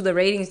due to the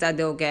ratings that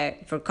they'll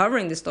get for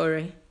covering the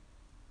story.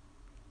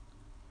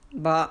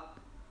 And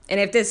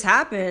if this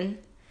happened,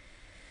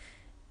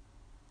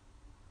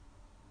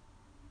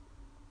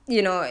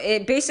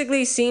 it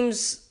basically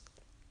seems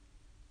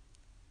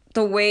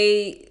the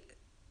way,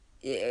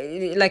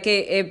 like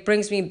it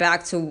brings me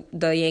back to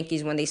the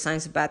Yankees when they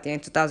signed Sabathia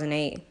in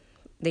 2008.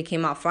 They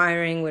came out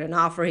firing with an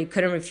offer he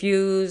couldn't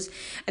refuse.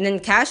 And then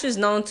Cash is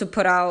known to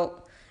put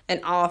out an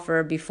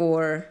offer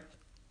before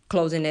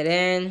closing it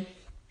in.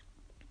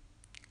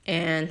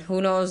 And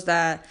who knows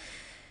that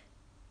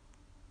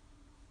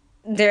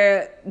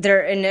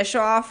their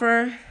initial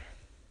offer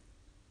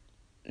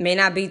may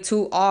not be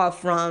too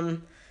off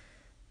from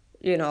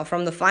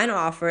the final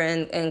offer.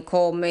 And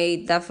Cole may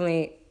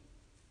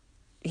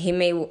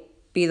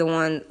be the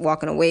one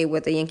walking away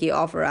with the Yankee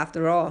offer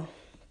after all.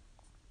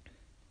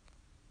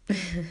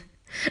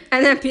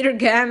 And then Peter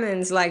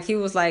Gammons, he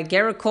was like,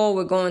 Garrett Cole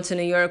would go into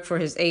New York for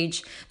his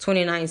age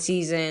 29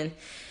 season.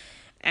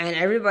 And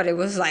everybody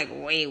was like,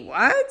 wait,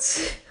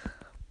 what?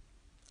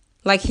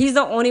 He's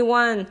the only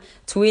one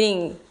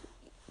tweeting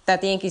that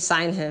the Yankees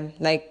signed him.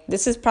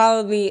 This is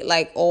probably,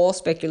 all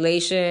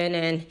speculation.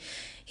 And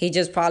he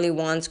just probably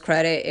wants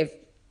credit if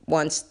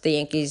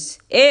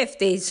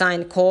they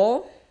sign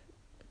Cole.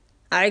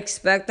 I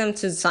expect them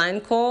to sign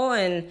Cole.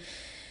 And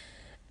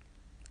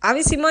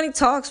obviously money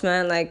talks,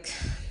 man.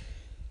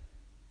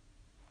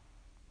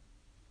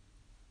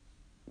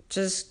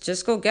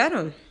 Just go get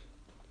him.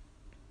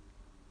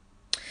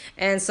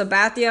 And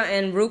Sabathia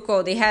and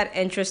Ruocco, they had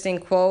interesting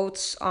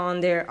quotes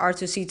on their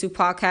R2C2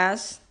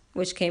 podcast,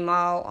 which came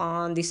out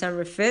on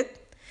December 5th.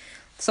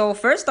 So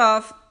first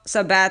off,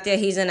 Sabathia,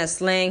 he's in a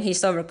sling. He's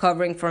still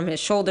recovering from his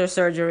shoulder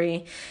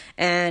surgery.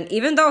 And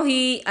even though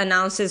he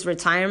announced his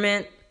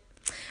retirement,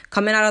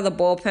 coming out of the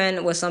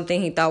bullpen was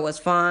something he thought was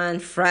fun,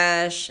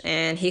 fresh,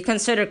 and he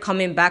considered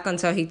coming back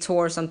until he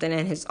tore something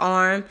in his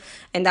arm,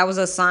 and that was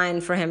a sign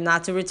for him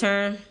not to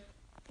return.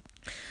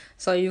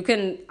 So you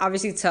can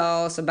obviously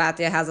tell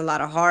Sabathia has a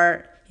lot of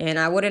heart, and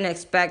I wouldn't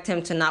expect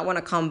him to not want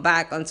to come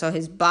back until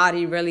his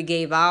body really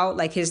gave out.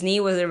 His knee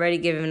was already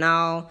giving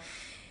out.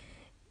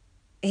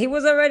 He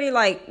was already,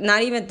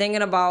 not even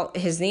thinking about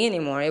his knee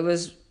anymore. It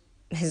was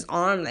his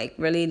arm,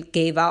 really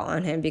gave out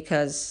on him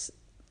because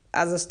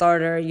as a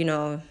starter,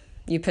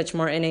 you pitch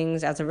more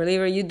innings. As a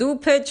reliever, you do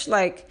pitch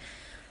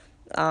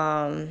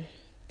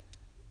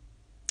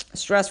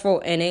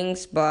stressful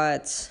innings,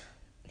 but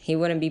he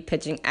wouldn't be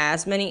pitching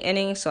as many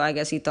innings. So I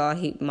guess he thought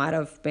he might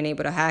have been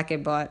able to hack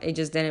it, but it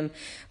just didn't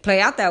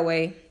play out that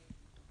way.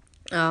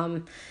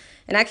 And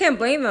I can't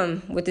blame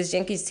him with this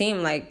Yankees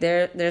team.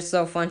 They're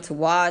so fun to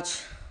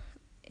watch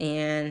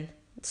and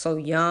so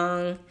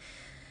young.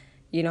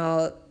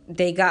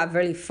 They got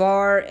very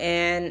far,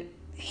 and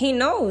he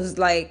knows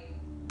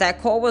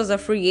that Cole was a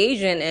free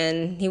agent,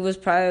 and he was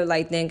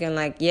probably thinking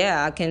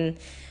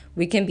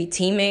we can be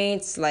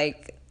teammates.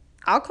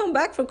 I'll come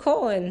back for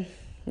Cole, and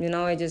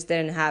it just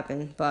didn't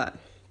happen. But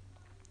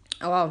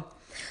oh well.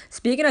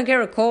 Speaking of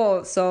Garrett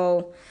Cole,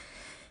 so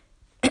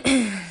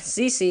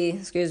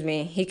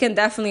CC, he can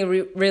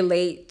definitely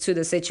relate to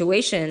the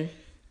situation.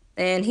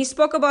 And he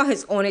spoke about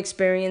his own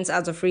experience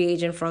as a free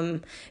agent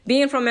from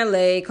being from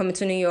LA, coming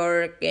to New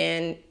York,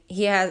 and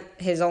he had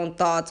his own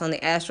thoughts on the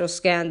Astros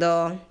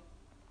scandal.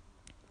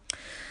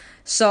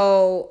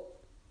 So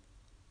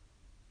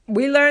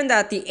we learned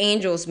that the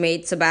Angels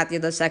made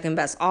Sabathia the second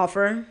best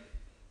offer.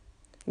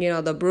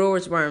 The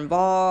Brewers were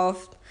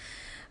involved,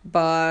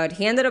 but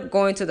he ended up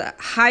going to the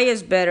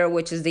highest bidder,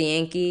 which is the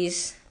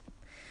Yankees.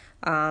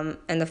 And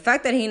the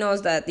fact that he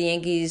knows that the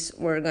Yankees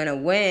were going to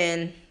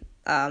win,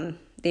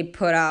 they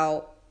put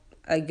out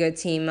a good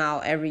team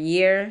out every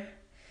year.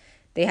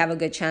 They have a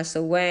good chance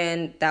to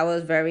win. That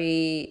was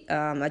very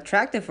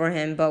attractive for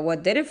him. But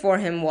what did it for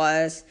him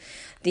was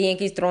the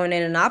Yankees throwing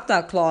in an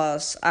opt-out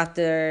clause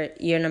after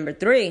year number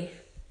 3.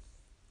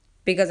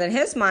 Because in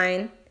his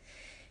mind,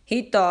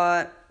 he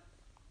thought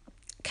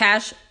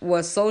Cash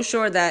was so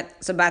sure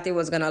that Sabathia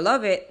was going to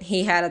love it,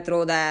 he had to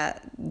throw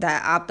that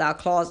opt-out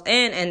clause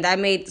in, and that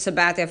made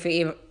Sabathia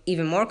feel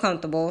even more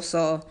comfortable.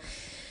 So,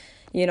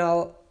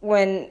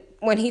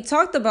 when he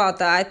talked about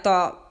that, I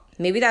thought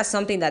maybe that's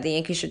something that the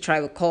Yankees should try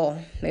with Cole.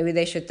 Maybe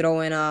they should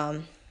throw in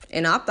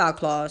an opt-out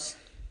clause.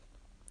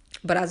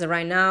 But as of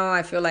right now,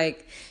 I feel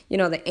like,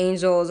 the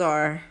Angels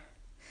are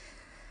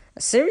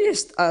a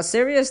serious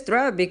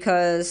threat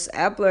because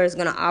Epler is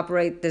going to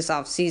operate this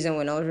offseason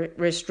with no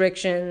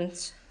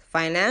restrictions.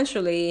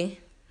 Financially,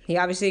 he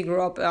obviously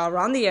grew up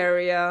around the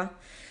area.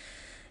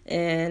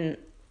 And,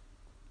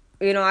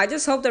 I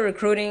just hope the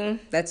recruiting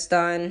that's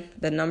done,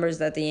 the numbers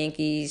that the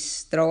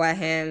Yankees throw at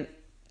him,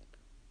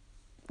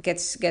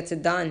 gets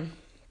it done.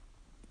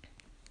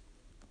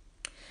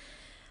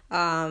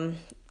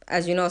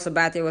 As you know,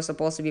 Sabathia was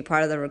supposed to be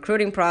part of the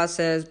recruiting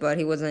process, but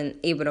he wasn't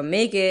able to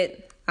make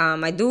it.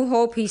 I do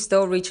hope he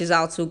still reaches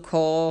out to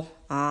Cole.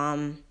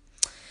 And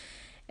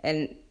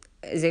and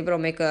is able to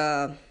make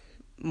a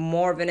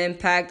more of an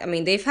impact. I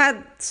mean, they've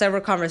had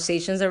several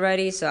conversations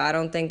already, so I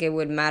don't think it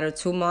would matter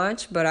too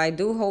much. But I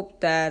do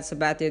hope that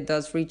Sabathia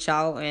does reach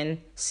out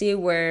and see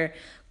where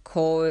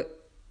Cole,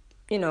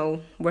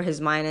 where his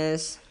mind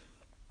is.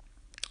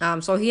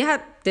 So he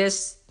had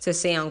this to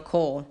say on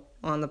Cole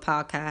on the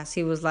podcast.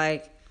 He was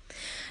like,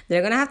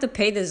 they're going to have to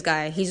pay this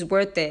guy. He's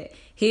worth it.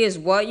 He is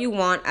what you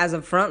want as a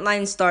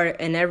frontline starter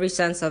in every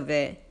sense of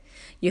it.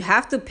 You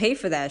have to pay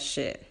for that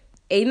shit.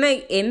 It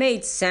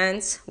made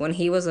sense when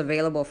he was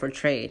available for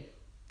trade.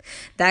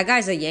 That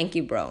guy's a Yankee,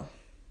 bro.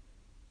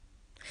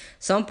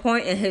 Some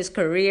point in his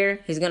career,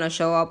 he's going to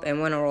show up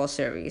and win a World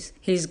Series.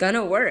 He's going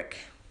to work.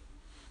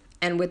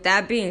 And with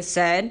that being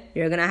said,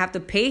 you're going to have to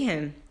pay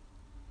him.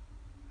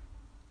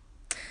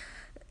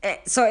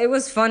 So it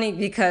was funny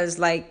because,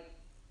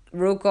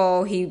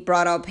 Ruocco, he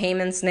brought up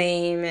Heyman's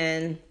name,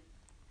 and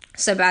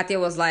Sabathia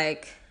was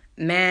like,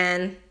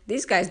 man,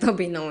 these guys don't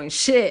be knowing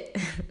shit.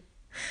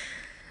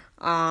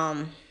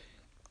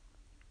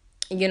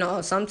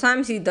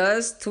 Sometimes he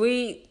does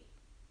tweet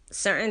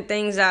certain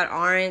things that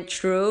aren't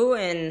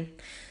true,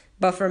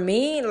 but for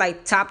me,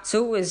 top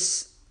two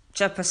is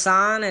Jeff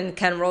Passan and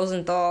Ken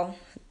Rosenthal.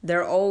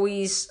 They're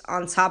always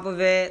on top of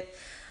it.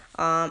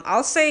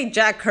 I'll say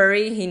Jack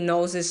Curry, he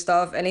knows his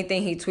stuff.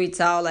 Anything he tweets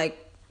out,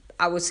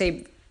 I would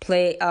say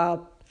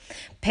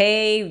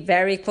pay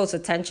very close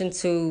attention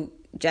to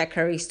Jack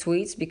Curry's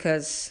tweets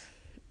because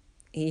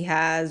he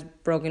has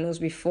broken news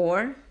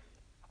before.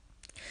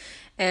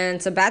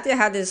 And Sabathia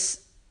had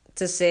this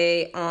to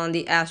say on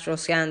the Astro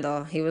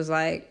scandal. He was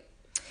like,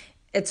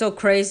 it's so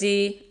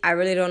crazy. I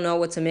really don't know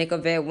what to make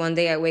of it. One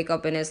day I wake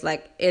up and it's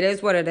like, it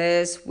is what it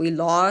is. We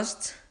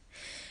lost.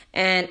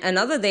 And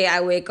another day I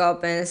wake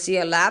up and see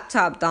a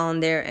laptop down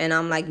there and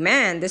I'm like,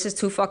 man, this is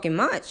too fucking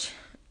much.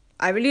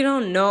 I really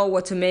don't know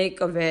what to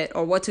make of it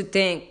or what to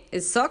think.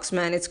 It sucks,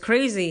 man. It's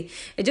crazy.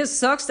 It just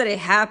sucks that it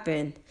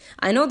happened.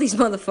 I know these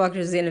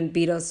motherfuckers didn't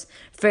beat us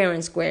fair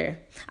and square.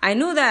 I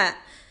knew that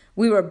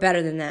we were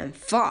better than them.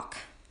 Fuck.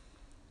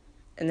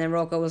 And then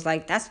Ruocco was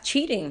like, that's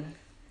cheating.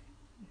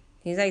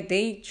 He's like,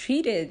 they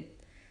cheated.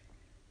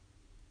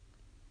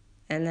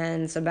 And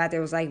then Sabathia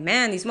was like,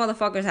 man, these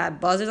motherfuckers had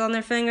buzzers on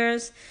their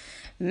fingers.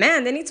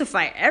 Man, they need to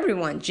fight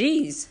everyone.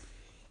 Jeez.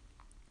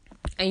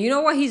 And you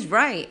know what? He's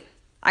right.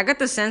 I got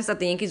the sense that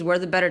the Yankees were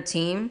the better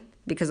team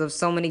because of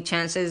so many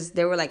chances.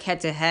 They were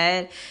head to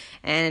head.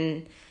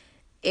 And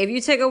if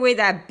you take away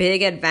that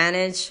big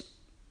advantage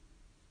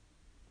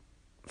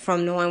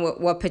from knowing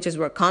what pitches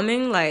were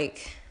coming,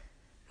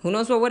 who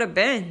knows what would have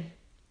been.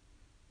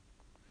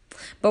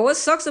 But what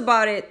sucks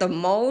about it the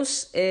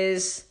most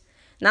is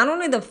not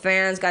only the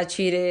fans got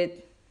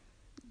cheated,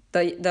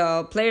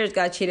 the players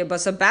got cheated, but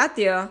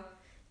Sabathia,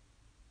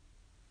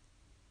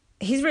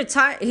 he's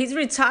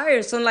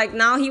retired. So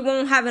now he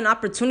won't have an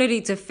opportunity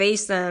to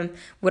face them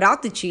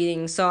without the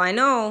cheating. So I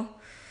know,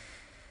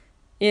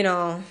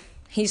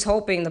 he's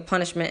hoping the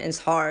punishment is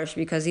harsh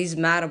because he's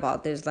mad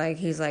about this. We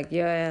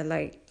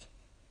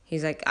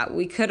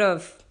could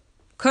have,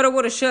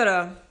 would have, should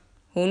have.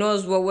 Who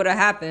knows what would have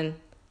happened.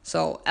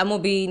 So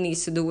MLB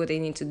needs to do what they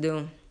need to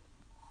do.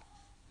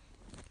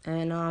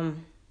 And,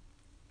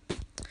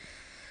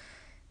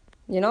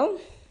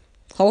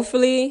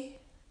 hopefully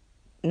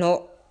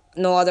no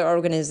other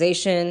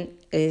organization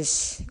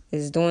is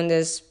doing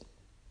this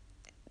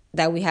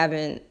that we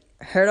haven't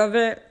heard of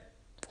it.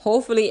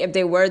 Hopefully, if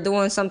they were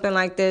doing something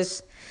like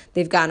this,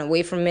 they've gotten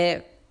away from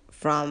it,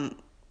 from,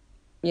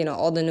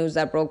 all the news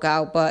that broke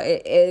out. But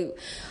it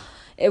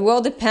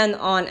will depend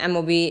on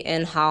MLB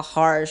and how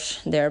harsh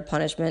their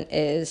punishment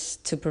is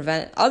to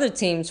prevent other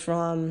teams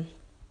from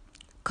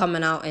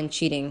coming out and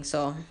cheating.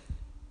 So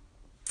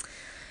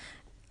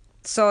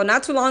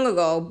not too long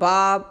ago,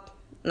 Bob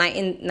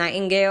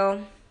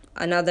Nightingale,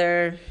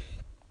 another,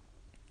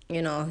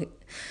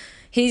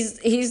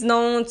 he's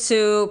known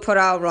to put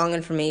out wrong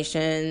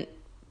information,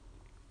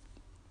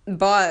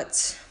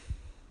 but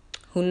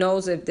who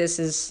knows if this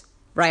is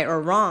right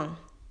or wrong.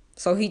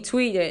 So he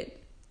tweeted,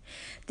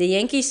 the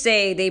Yankees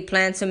say they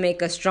plan to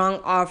make a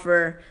strong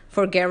offer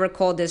for Gerrit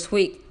Cole this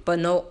week, but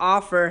no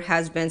offer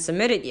has been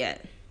submitted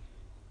yet.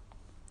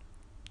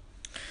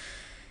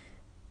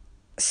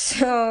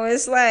 So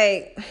it's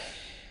like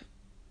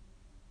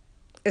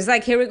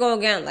here we go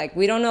again.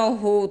 We don't know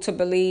who to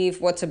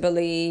believe, what to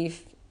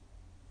believe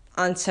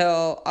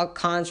until a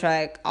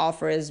contract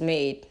offer is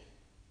made.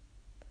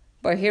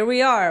 But here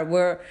we are.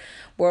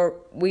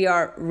 We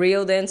are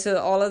reeled into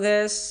all of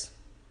this.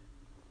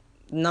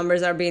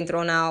 Numbers are being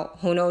thrown out.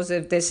 Who knows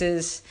if this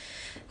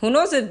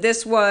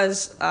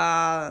was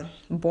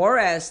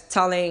Boras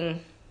telling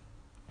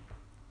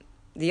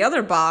the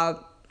other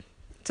Bob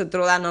to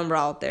throw that number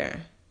out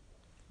there.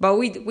 But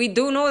we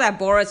do know that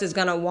Boras is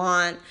gonna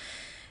want,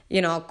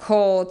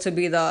 Cole to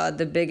be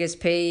the biggest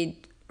paid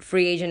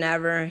free agent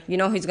ever.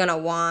 He's gonna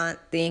want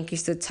the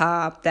Yankees to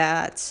top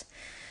that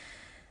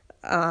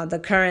the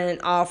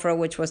current offer,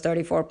 which was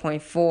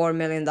 $34.4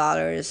 million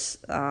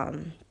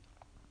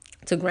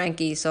to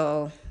Greinke.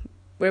 So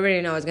we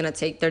already know it's gonna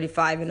take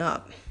 35 and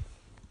up.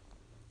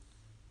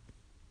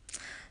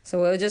 So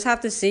we'll just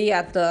have to see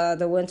at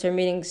the winter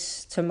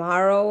meetings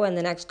tomorrow and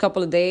the next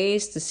couple of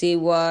days to see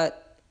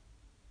what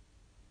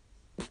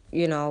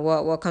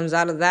comes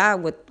out of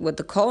that with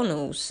the Cole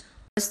news.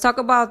 Let's talk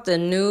about the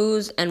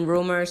news and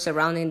rumors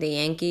surrounding the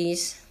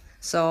Yankees.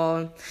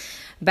 So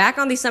back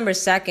on December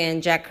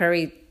 2nd, Jack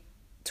Curry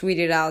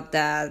tweeted out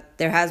that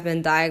there has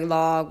been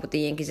dialogue with the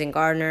Yankees and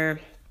Gardner,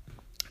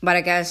 but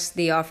I guess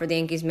the offer the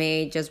Yankees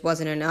made just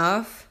wasn't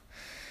enough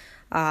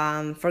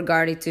for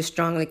Gardy to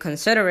strongly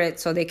consider it.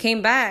 So they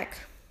came back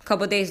a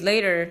couple days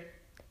later,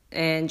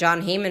 and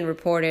John Heyman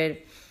reported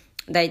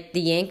that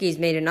the Yankees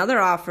made another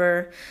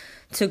offer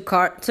to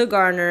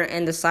Gardner,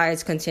 and the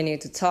sides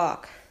continued to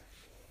talk.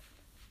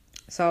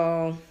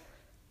 So,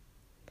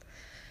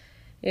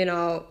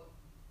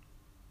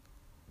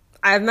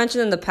 I've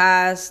mentioned in the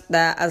past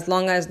that as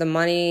long as the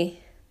money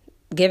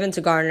given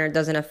to Gardner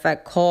doesn't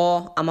affect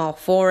Cole, I'm all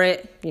for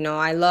it.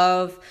 I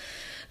love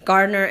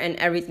Gardner and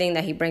everything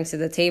that he brings to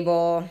the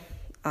table.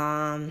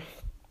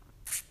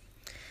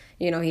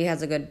 He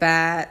has a good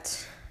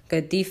bat,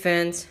 good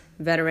defense,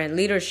 veteran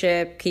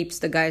leadership, keeps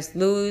the guys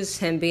loose,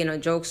 him being a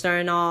jokester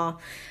and all.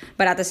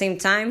 But at the same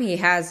time, he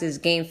has his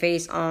game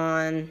face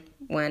on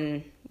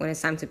when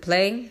it's time to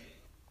play.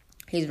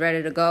 He's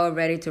ready to go,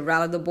 ready to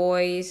rally the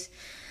boys.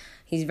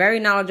 He's very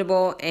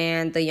knowledgeable,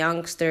 and the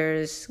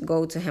youngsters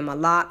go to him a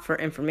lot for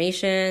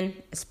information,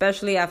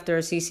 especially after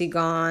CC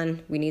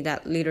gone. We need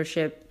that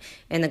leadership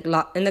in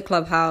the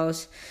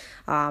clubhouse.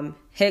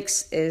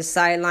 Hicks is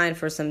sidelined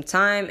for some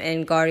time,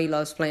 and Gardy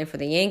loves playing for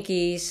the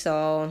Yankees.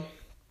 So,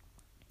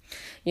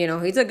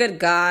 he's a good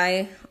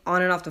guy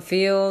on and off the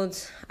field.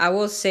 I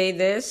will say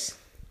this.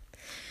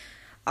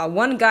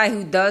 One guy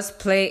who does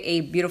play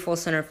a beautiful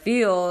center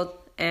field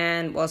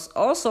and was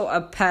also a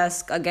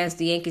pest against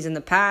the Yankees in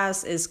the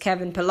past is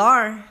Kevin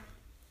Pillar.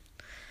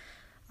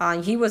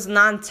 He was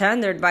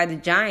non-tendered by the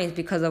Giants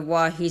because of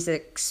what he's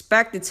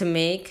expected to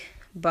make,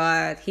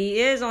 but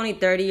he is only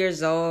 30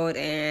 years old,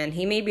 and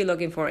he may be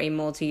looking for a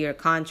multi-year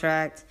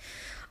contract,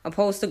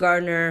 opposed to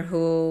Gardner,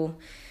 who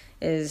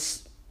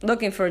is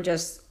looking for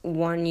just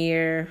 1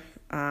 year.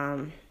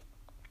 And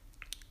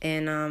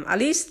at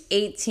least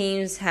 8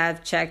 teams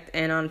have checked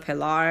in on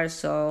Pillar,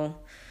 so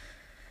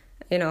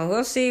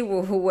we'll see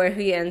where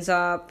he ends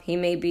up. He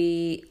may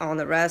be on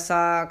the Red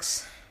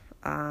Sox.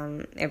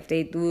 If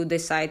they do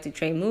decide to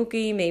trade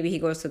Mookie, maybe he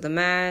goes to the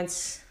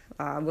Mets.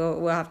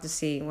 We'll have to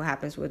see what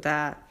happens with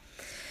that.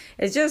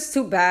 It's just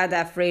too bad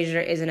that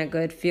Frazier isn't a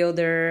good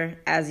fielder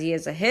as he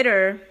is a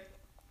hitter.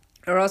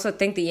 I also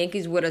think the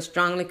Yankees would have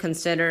strongly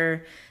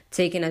considered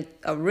taking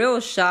a real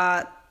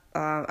shot,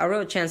 a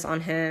real chance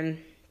on him.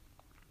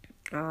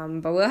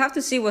 But we'll have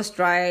to see what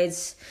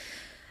strides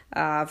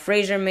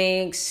Frazier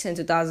makes in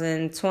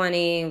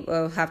 2020.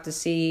 We'll have to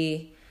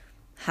see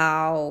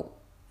how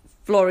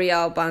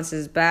Florial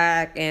bounces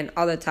back and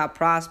other top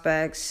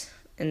prospects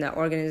in the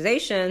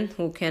organization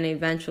who can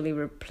eventually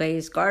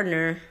replace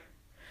Gardner.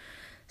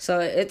 So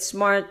it's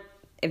smart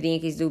if the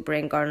Yankees do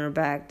bring Gardner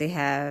back. They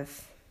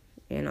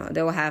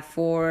will have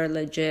 4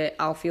 legit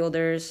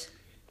outfielders.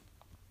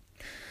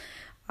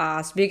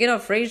 Speaking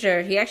of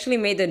Frazier, he actually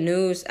made the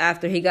news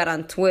after he got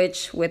on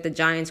Twitch with the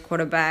Giants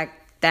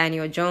quarterback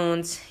Daniel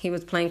Jones. He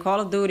was playing Call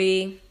of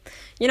Duty,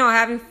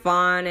 having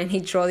fun, and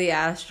he trolled the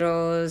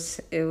Astros.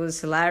 It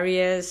was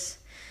hilarious.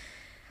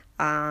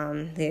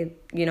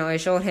 It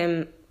showed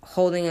him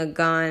holding a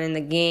gun in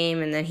the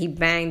game, and then he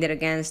banged it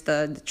against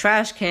the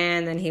trash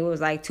can, and he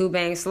was like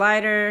 2-bang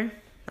slider.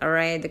 All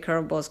right, the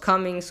curveball's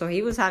coming, so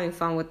he was having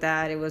fun with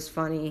that. It was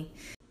funny.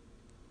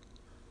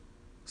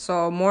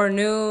 So more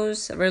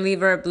news,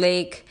 reliever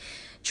Blake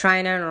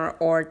Treinen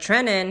or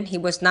Treinen, he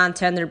was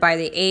non-tendered by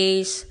the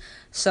A's.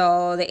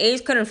 So the A's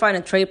couldn't find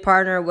a trade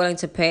partner willing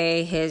to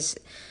pay his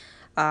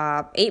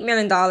 $8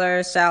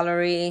 million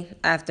salary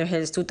after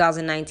his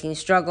 2019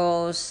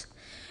 struggles.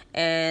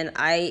 And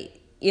I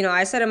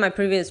said in my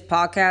previous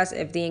podcast,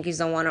 if the Yankees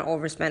don't want to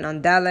overspend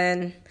on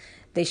Dellin,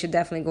 they should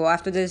definitely go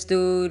after this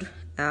dude.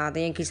 The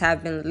Yankees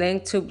have been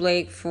linked to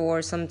Blake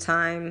for some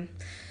time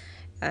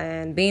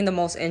and being the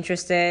most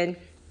interested.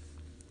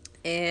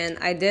 And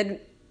I did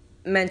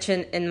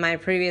mention in my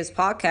previous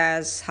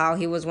podcast how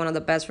he was one of the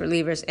best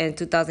relievers in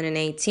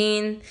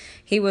 2018.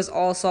 He was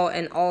also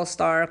an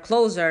all-star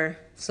closer.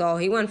 So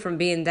he went from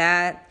being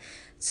that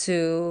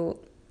to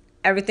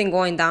everything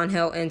going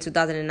downhill in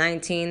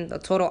 2019, the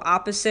total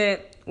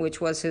opposite, which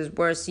was his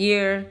worst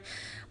year.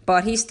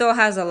 But he still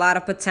has a lot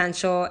of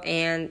potential,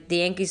 and the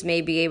Yankees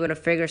may be able to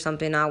figure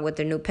something out with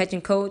their new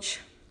pitching coach.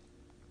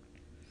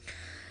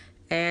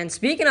 And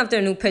speaking of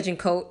their new pitching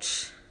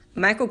coach,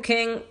 Michael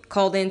King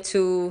called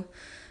into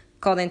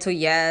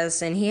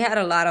Yes, and he had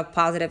a lot of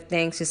positive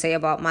things to say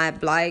about Matt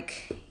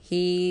Blake.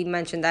 He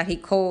mentioned that he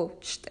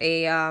coached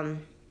a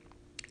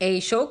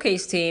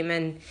showcase team,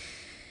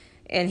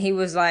 and he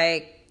was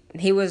like,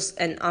 he was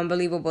an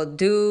unbelievable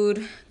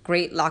dude,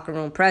 great locker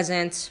room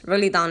presence,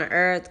 really down to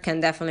earth,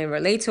 can definitely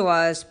relate to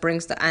us,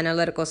 brings the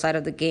analytical side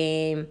of the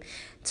game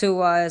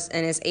to us,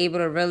 and is able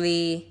to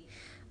really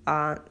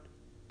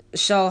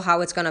show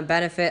how it's going to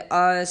benefit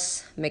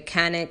us,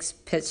 mechanics,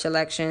 pitch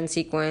selection,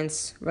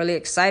 sequence. Really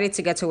excited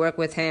to get to work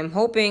with him.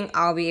 Hoping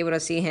I'll be able to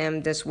see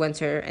him this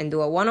winter and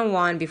do a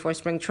one-on-one before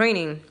spring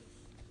training.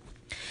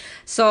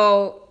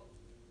 So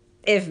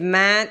if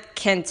Matt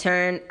can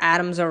turn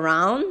Adams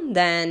around,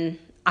 then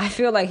I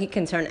feel like he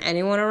can turn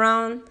anyone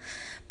around.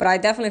 But I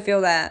definitely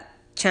feel that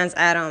Chance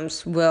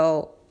Adams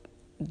will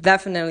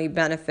definitely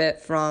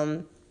benefit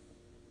from,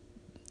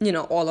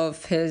 all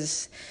of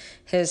his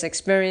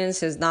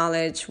experience, his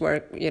knowledge,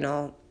 work,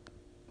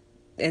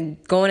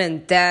 and going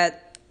in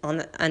depth on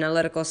the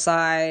analytical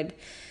side.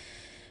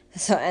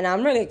 So, and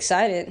I'm really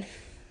excited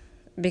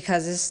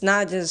because it's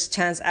not just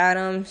Chance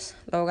Adams.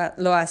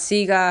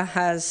 Loaisiga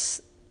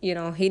has,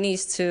 he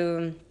needs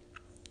to.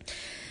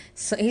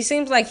 So he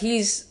seems like he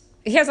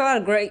has a lot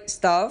of great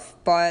stuff,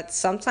 but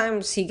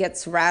sometimes he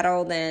gets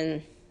rattled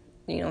and,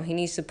 he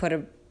needs to put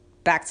it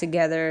back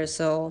together.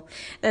 So,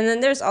 and then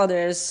there's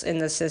others in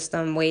the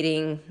system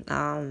waiting.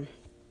 I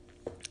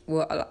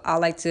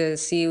like to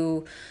see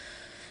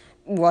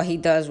what he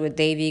does with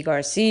Deivi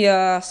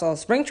Garcia. So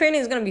spring training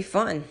is going to be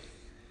fun,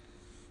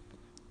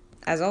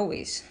 as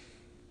always.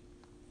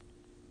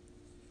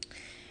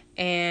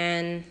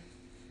 And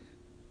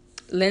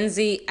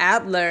Lindsay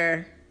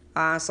Adler,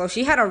 so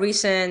she had a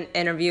recent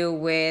interview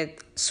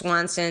with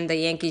Swanson, the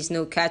Yankees'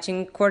 new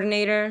catching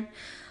coordinator.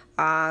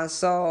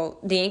 So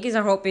the Yankees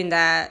are hoping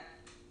that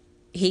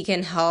he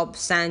can help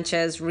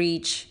Sanchez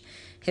reach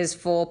his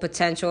full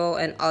potential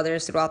and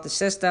others throughout the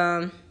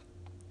system.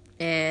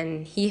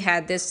 And he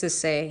had this to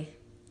say: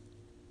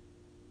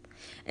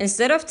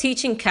 instead of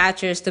teaching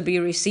catchers to be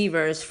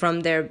receivers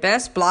from their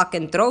best block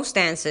and throw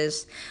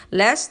stances,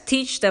 let's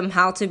teach them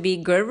how to be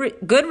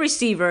good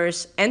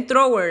receivers and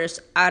throwers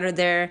out of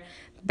their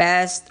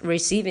best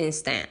receiving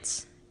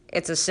stance.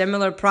 It's a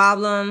similar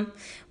problem.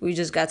 We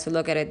just got to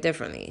look at it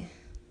differently.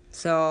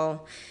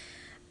 So,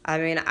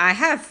 I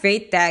have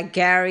faith that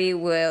Gary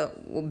will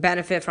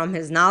benefit from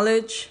his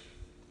knowledge.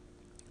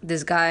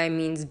 This guy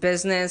means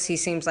business. He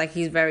seems like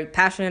he's very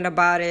passionate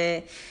about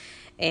it.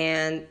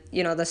 And,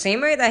 the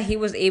same way that he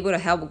was able to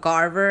help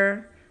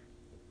Garver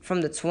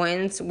from the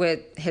Twins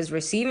with his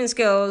receiving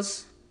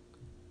skills,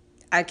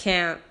 I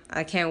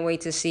can't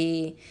wait to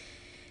see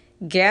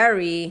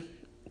Gary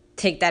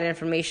take that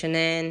information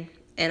in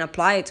and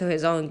apply it to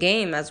his own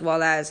game, as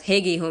well as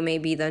Higgy, who may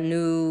be the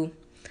new,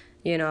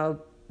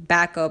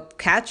 backup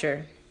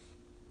catcher.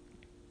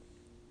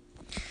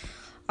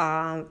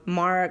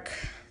 Mark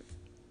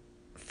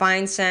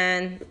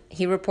Feinsand,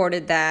 he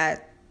reported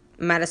that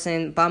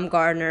Madison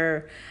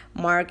Bumgarner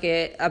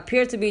market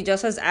appeared to be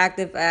just as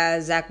active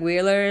as Zach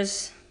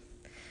Wheeler's.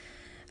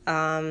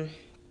 I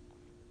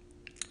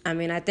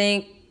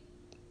think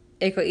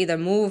it could either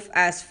move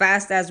as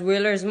fast as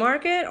Wheeler's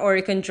market, or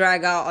it can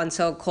drag out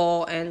until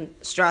Cole and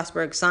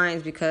Strasburg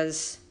signs,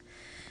 because,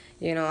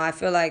 I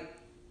feel like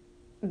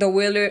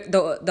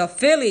the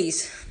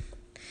Phillies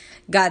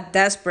got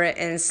desperate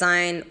and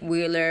signed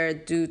Wheeler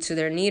due to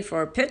their need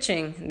for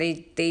pitching.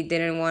 They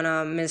didn't want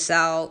to miss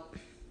out,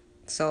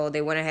 so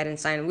they went ahead and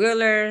signed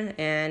Wheeler.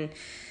 And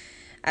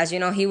as you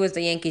know, he was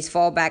the Yankees'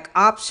 fallback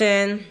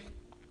option.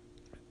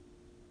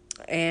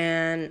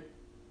 And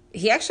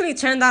he actually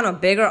turned down a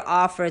bigger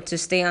offer to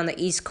stay on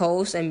the East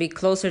Coast and be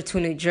closer to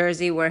New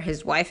Jersey, where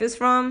his wife is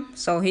from.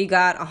 So he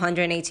got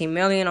 $118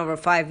 million over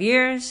 5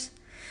 years.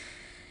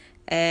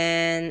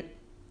 And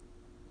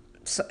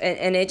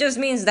it just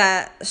means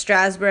that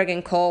Strasburg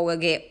and Cole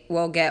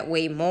will get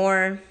way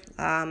more.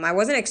 I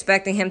wasn't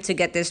expecting him to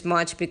get this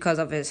much because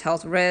of his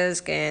health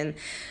risk, and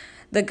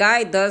the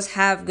guy does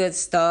have good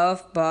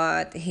stuff,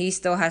 but he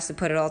still has to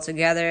put it all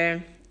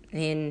together.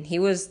 And he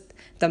was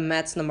the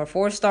Mets' number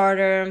 4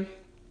 starter.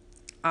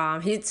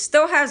 He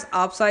still has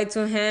upside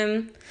to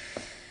him.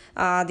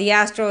 The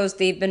Astros,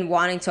 they've been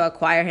wanting to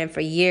acquire him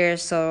for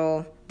years,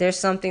 so there's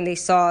something they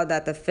saw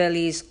that the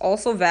Phillies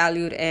also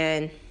valued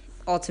and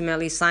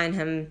ultimately signed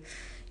him,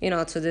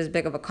 to this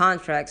big of a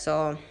contract.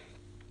 So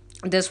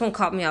this one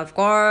caught me off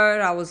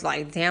guard. I was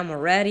like, damn,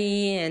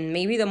 already? And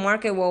maybe the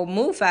market will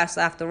move fast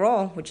after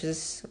all, which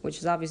is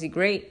obviously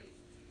great.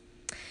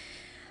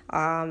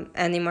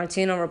 Andy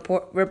Martino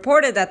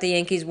reported that the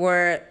Yankees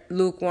were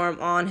lukewarm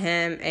on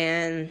him,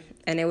 and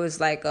it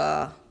was like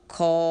a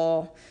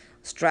call,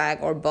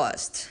 strike, or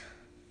bust.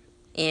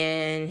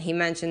 And he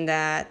mentioned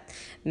that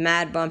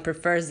Mad Bum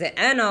prefers the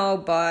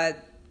NL,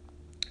 but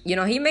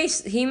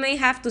he may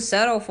have to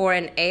settle for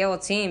an AL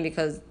team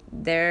because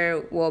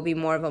there will be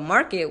more of a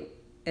market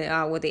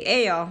with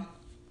the AL.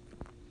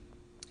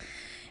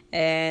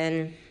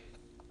 And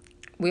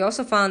we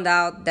also found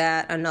out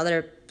that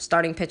another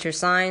starting pitcher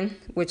signed,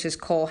 which is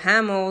Cole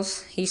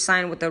Hamels. He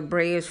signed with the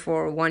Braves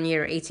for 1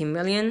 year, $18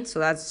 million. So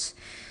that's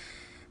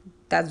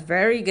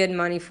very good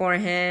money for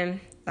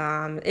him.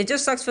 It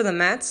just sucks for the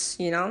Mets,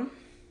 The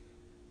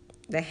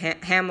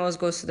Hamels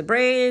goes to the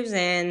Braves,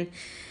 and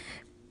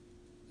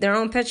their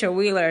own pitcher,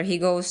 Wheeler, he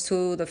goes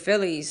to the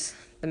Phillies.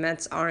 The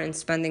Mets aren't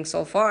spending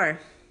so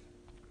far.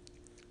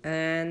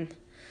 And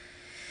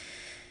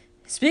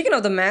speaking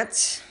of the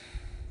Mets,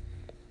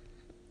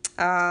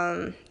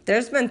 this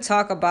there's been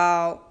talk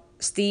about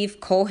Steve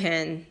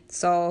Cohen.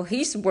 So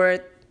he's worth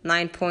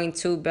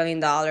 $9.2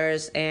 billion.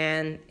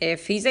 And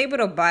if he's able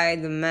to buy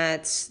the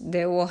Mets,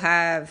 they will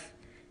have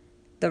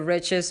the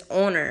richest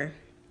owner.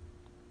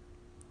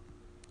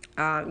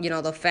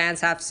 The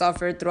fans have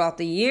suffered throughout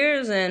the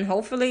years, and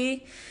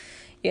hopefully,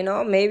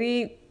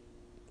 maybe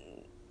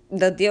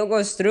the deal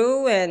goes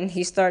through and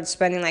he starts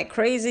spending like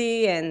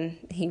crazy and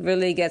he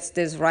really gets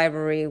this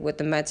rivalry with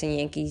the Mets and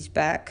Yankees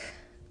back.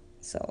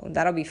 So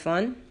that'll be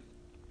fun.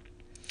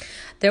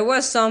 There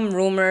was some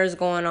rumors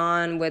going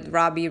on with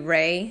Robbie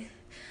Ray.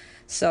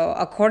 So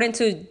according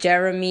to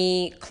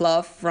Jeremy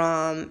Clough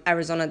from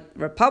Arizona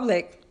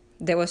Republic,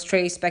 there was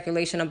trade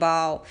speculation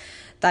about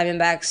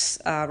Diamondbacks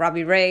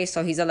Robbie Ray.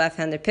 So he's a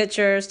left-handed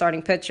pitcher,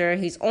 starting pitcher.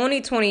 He's only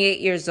 28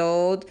 years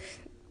old.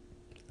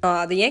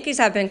 The Yankees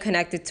have been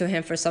connected to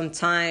him for some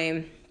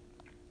time,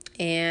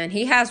 and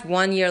he has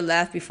 1 year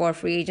left before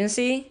free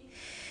agency,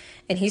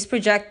 and he's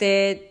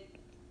projected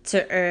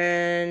to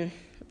earn,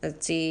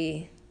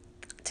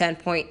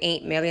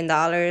 $10.8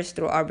 million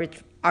through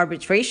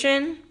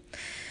arbitration.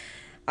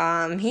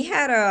 He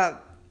had a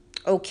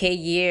okay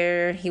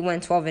year. He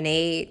went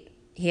 12-8.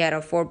 He had a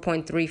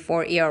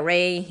 4.34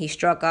 ERA. He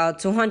struck out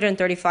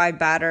 235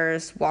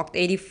 batters, walked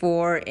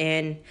 84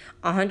 in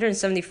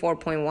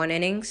 174.1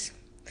 innings.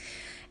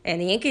 And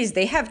the Yankees,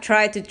 they have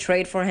tried to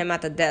trade for him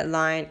at the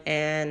deadline,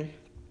 and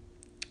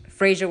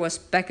Frazier was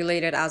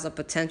speculated as a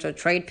potential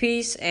trade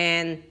piece,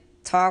 and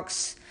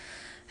talks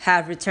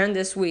have returned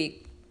this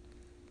week.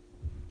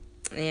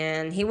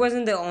 And he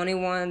wasn't the only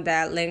one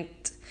that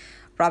linked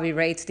Robbie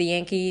Ray to the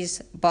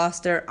Yankees.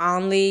 Buster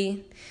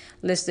Olney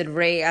listed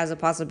Ray as a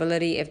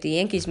possibility if the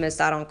Yankees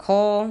missed out on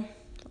Cole.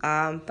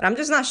 But I'm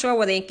just not sure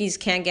why the Yankees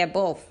can't get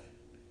both.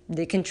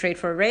 They can trade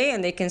for Ray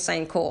and they can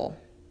sign Cole.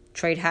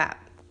 Trade Hap.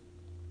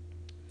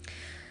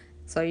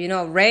 So,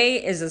 Ray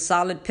is a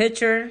solid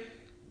pitcher,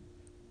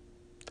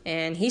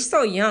 and he's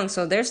still young,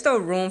 so there's still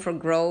room for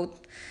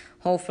growth.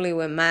 Hopefully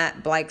with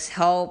Matt Blake's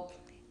help,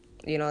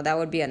 that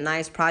would be a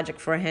nice project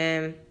for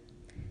him.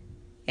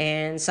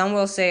 And some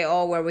will say,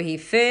 where would he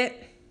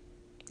fit?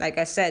 Like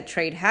I said,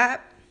 trade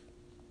Hap,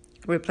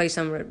 replace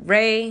him with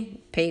Ray,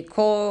 pay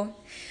Cole.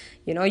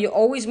 You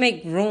always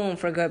make room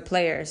for good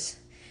players.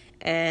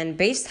 And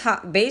based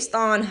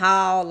on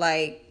how,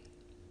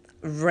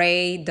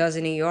 Ray does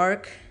in New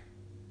York,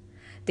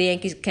 the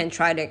Yankees can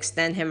try to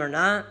extend him or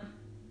not.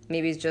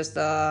 Maybe it's just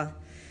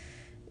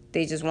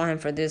they just want him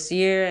for this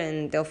year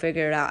and they'll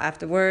figure it out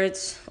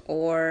afterwards.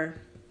 Or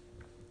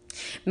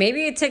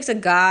maybe it takes a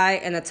guy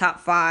in the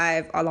top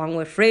 5 along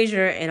with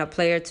Frazier and a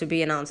player to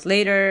be announced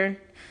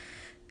later.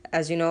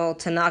 As you know,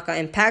 Tanaka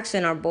and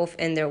Paxton are both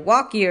in their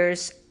walk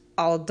years.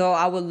 Although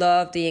I would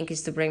love the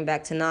Yankees to bring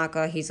back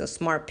Tanaka. He's a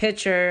smart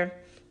pitcher.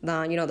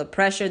 The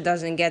pressure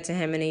doesn't get to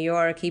him in New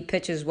York. He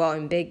pitches well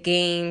in big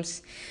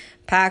games.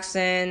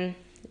 Paxton,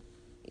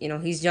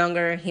 he's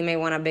younger. He may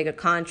want a bigger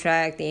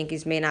contract. The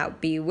Yankees may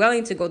not be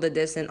willing to go the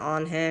distance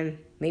on him.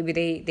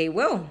 Maybe they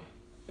will.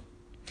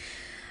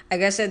 I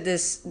guess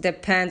this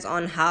depends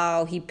on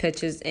how he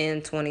pitches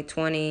in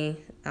 2020.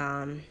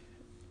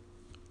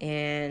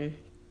 And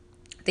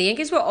the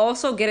Yankees will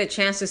also get a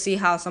chance to see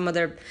how some of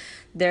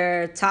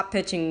their top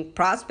pitching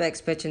prospects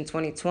pitch in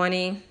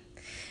 2020.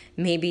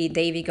 Maybe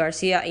Deivi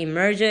Garcia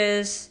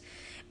emerges,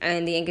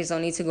 and the Yankees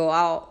don't need to go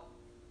out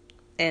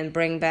and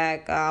bring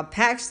back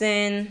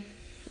Paxton.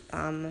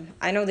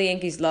 I know the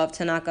Yankees love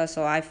Tanaka,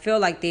 so I feel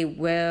like they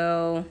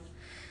will,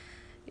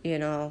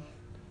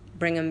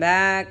 bring him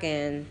back,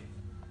 and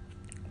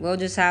we'll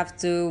just have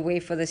to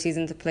wait for the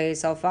season to play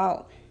itself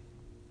out.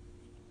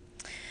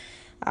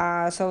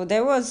 So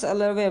there was a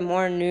little bit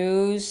more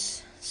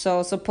news.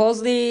 So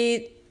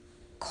supposedly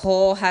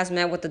Cole has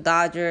met with the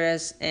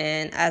Dodgers,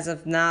 and as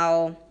of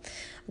now,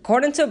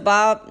 according to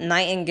Bob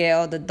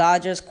Nightingale, the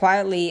Dodgers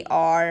quietly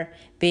are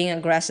being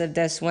aggressive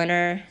this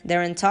winter.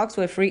 They're in talks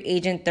with free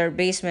agent third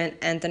baseman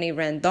Anthony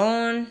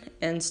Rendon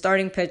and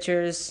starting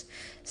pitchers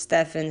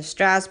Steven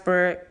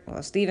Strasburg,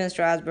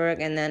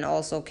 and then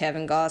also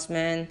Kevin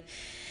Gausman.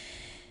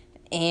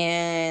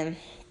 And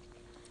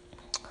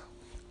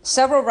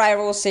several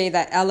rivals say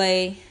that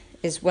LA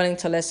is willing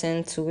to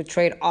listen to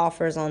trade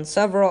offers on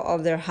several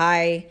of their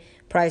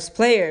high-priced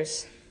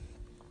players.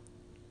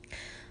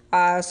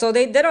 So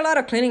they did a lot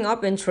of cleaning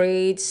up in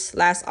trades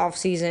last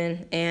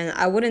offseason, and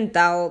I wouldn't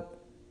doubt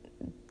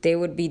they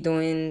would be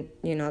doing,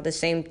 the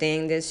same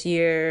thing this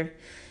year,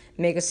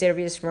 make a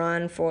serious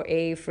run for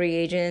a free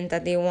agent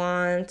that they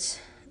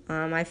want.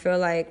 I feel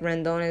like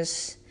Rendon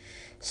is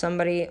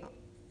somebody,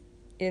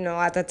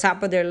 at the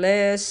top of their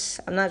list.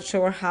 I'm not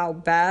sure how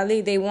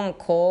badly they want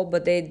Cole,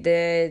 but they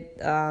did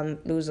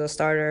lose a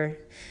starter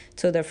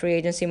to the free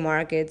agency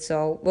market,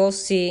 so we'll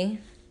see.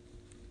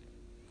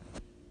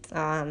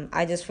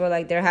 I just feel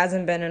like there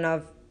hasn't been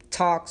enough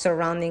talk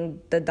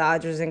surrounding the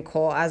Dodgers and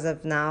Cole as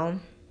of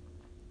now.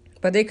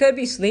 But they could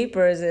be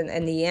sleepers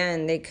in the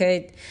end. They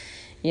could,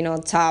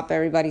 top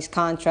everybody's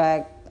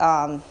contract,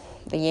 the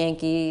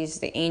Yankees,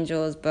 the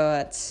Angels.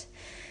 But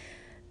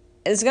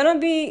it's gonna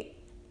be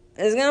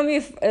it's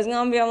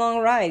gonna be a long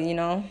ride, you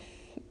know.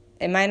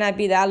 It might not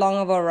be that long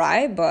of a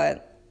ride,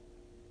 but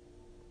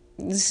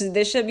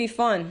this should be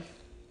fun.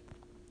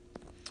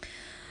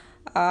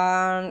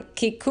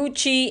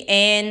 Kikuchi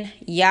and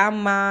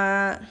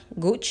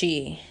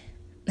Yamaguchi.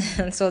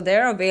 So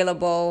they're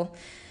available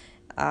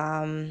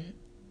in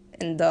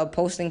the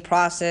posting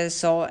process.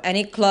 So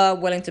any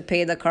club willing to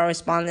pay the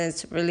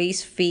correspondence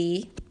release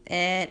fee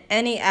and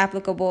any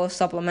applicable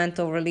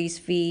supplemental release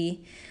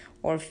fee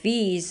or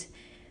fees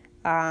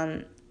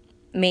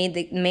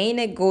may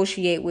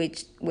negotiate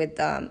with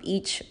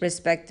each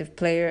respective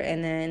player,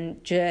 and then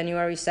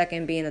January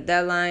 2nd being the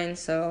deadline.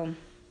 So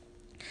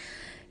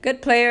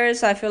good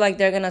players, I feel like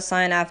they're gonna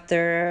sign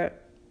after,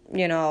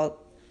 you know,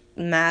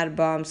 Mad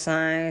Bum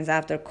signs,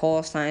 after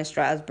Cole signs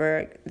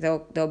Strasburg.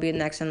 They'll be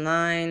next in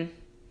line.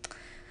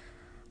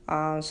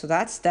 So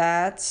that's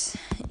that,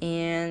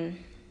 and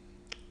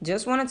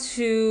just wanted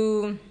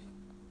to,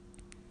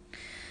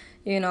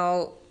 you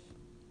know,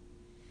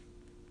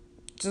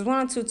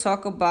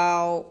 talk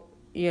about,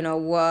 you know,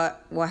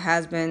 what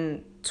has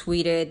been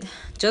tweeted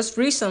just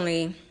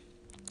recently.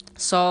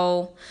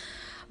 So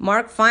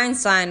Mark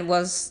Feinstein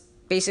was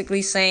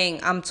basically saying,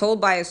 I'm told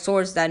by a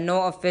source that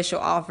no official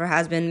offer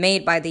has been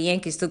made by the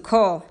Yankees to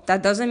Cole.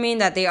 That doesn't mean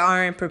that they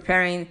aren't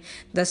preparing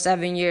the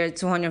 7-year,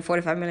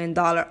 $245 million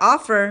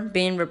offer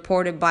being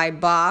reported by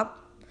Bob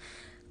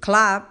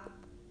Clapp,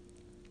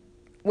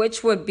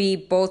 which would be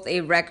both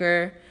a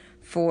record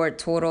for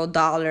total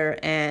dollar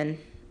and,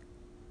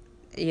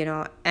 you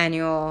know,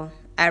 annual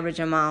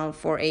average amount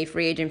for a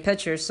free agent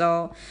pitcher.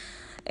 So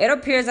it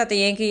appears that the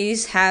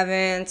Yankees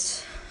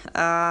haven't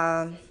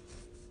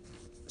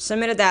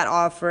submitted that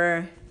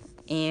offer,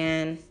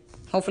 and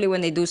hopefully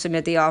when they do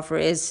submit the offer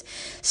is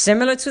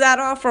similar to that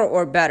offer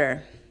or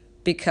better,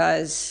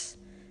 because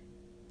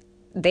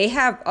they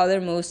have other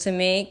moves to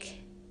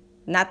make.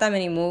 Not that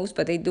many moves,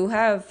 but they do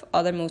have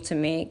other moves to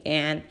make,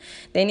 and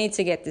they need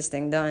to get this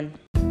thing done.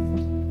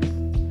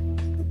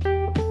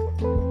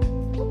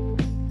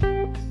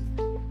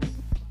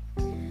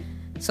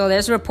 So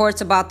there's reports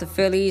about the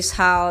Phillies,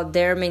 how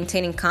they're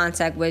maintaining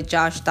contact with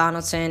Josh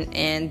Donaldson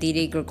and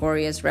Didi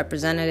Gregorius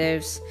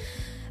representatives.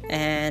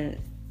 And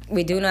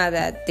we do know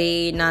that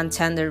they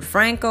non-tendered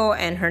Franco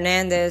and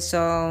Hernandez.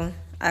 So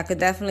I could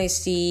definitely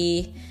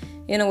see,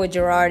 you know, with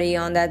Girardi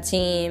on that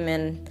team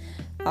and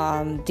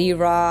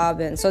D-Rob.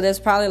 And so there's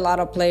probably a lot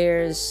of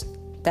players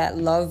that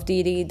love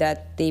Didi,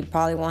 that they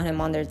probably want him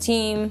on their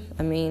team.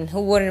 I mean,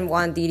 who wouldn't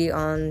want Didi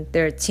on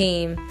their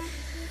team?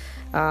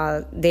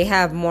 They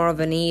have more of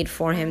a need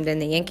for him than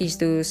the Yankees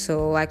do,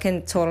 so I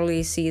can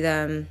totally see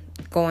them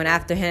going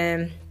after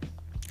him.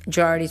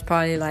 Girardi's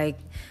probably like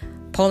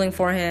pulling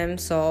for him,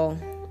 so,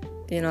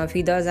 you know, if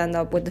he does end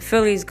up with the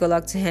Phillies, good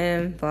luck to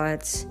him.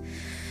 But,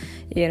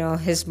 you know,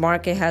 his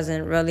market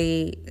hasn't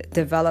really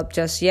developed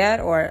just yet,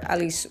 or at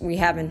least we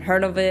haven't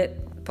heard of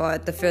it.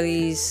 But the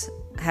Phillies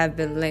have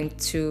been linked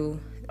to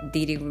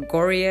Didi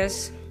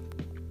Gregorius.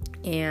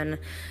 And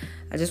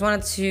I just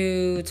wanted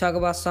to talk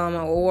about some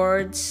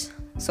awards.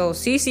 So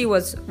CeCe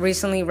was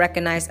recently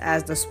recognized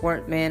as the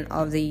Sportsman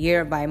of the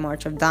Year by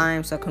March of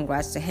Dimes, so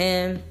congrats to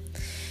him.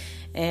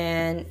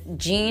 And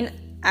Jean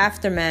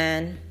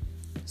Afterman,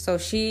 so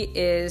she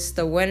is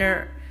the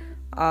winner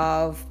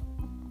of,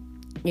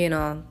 you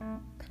know,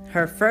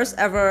 her first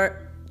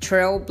ever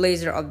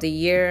Trailblazer of the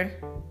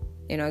Year.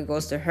 You know, it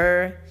goes to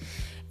her.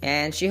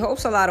 And she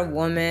hopes a lot of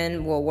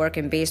women will work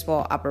in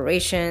baseball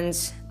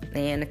operations.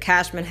 And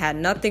Cashman had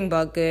nothing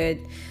but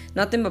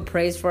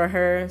praise for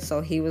her. So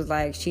he was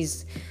like,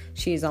 she's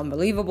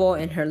unbelievable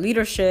in her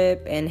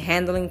leadership and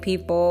handling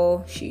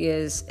people. She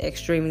is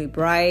extremely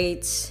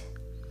bright.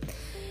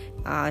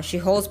 She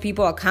holds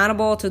people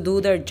accountable to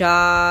do their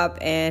job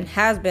and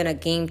has been a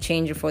game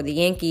changer for the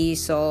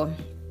Yankees. So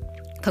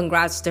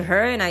congrats to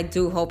her. And I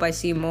do hope I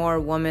see more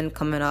women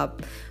coming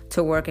up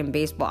to work in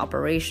baseball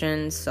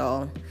operations.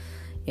 So,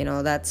 you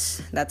know,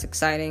 that's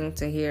exciting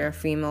to hear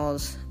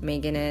females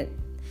making it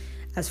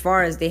as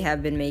far as they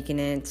have been making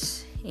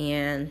it.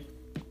 And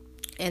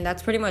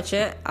that's pretty much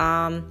it.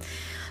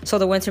 So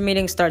the winter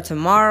meetings start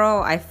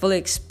tomorrow. I fully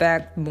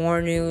expect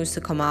more news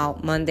to come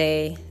out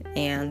Monday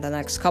and the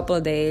next couple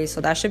of days.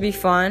 So that should be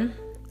fun.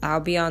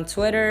 I'll be on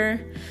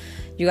Twitter.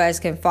 You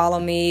guys can follow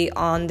me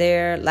on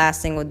there,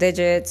 last single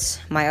digits.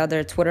 My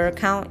other Twitter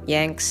account,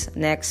 Yanks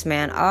Next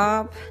Man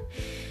Up.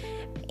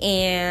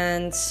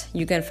 And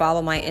you can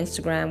follow my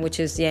Instagram,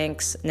 which is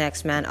Yanks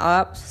Next Man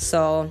Up.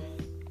 So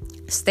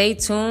stay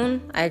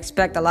tuned. I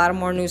expect a lot of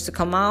more news to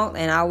come out,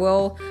 and I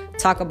will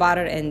talk about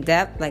it in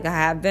depth like I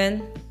have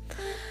been.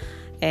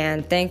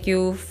 And thank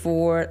you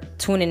for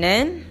tuning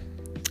in,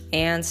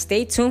 and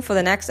stay tuned for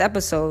the next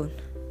episode.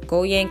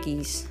 Go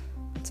Yankees.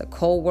 It's a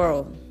cold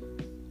world.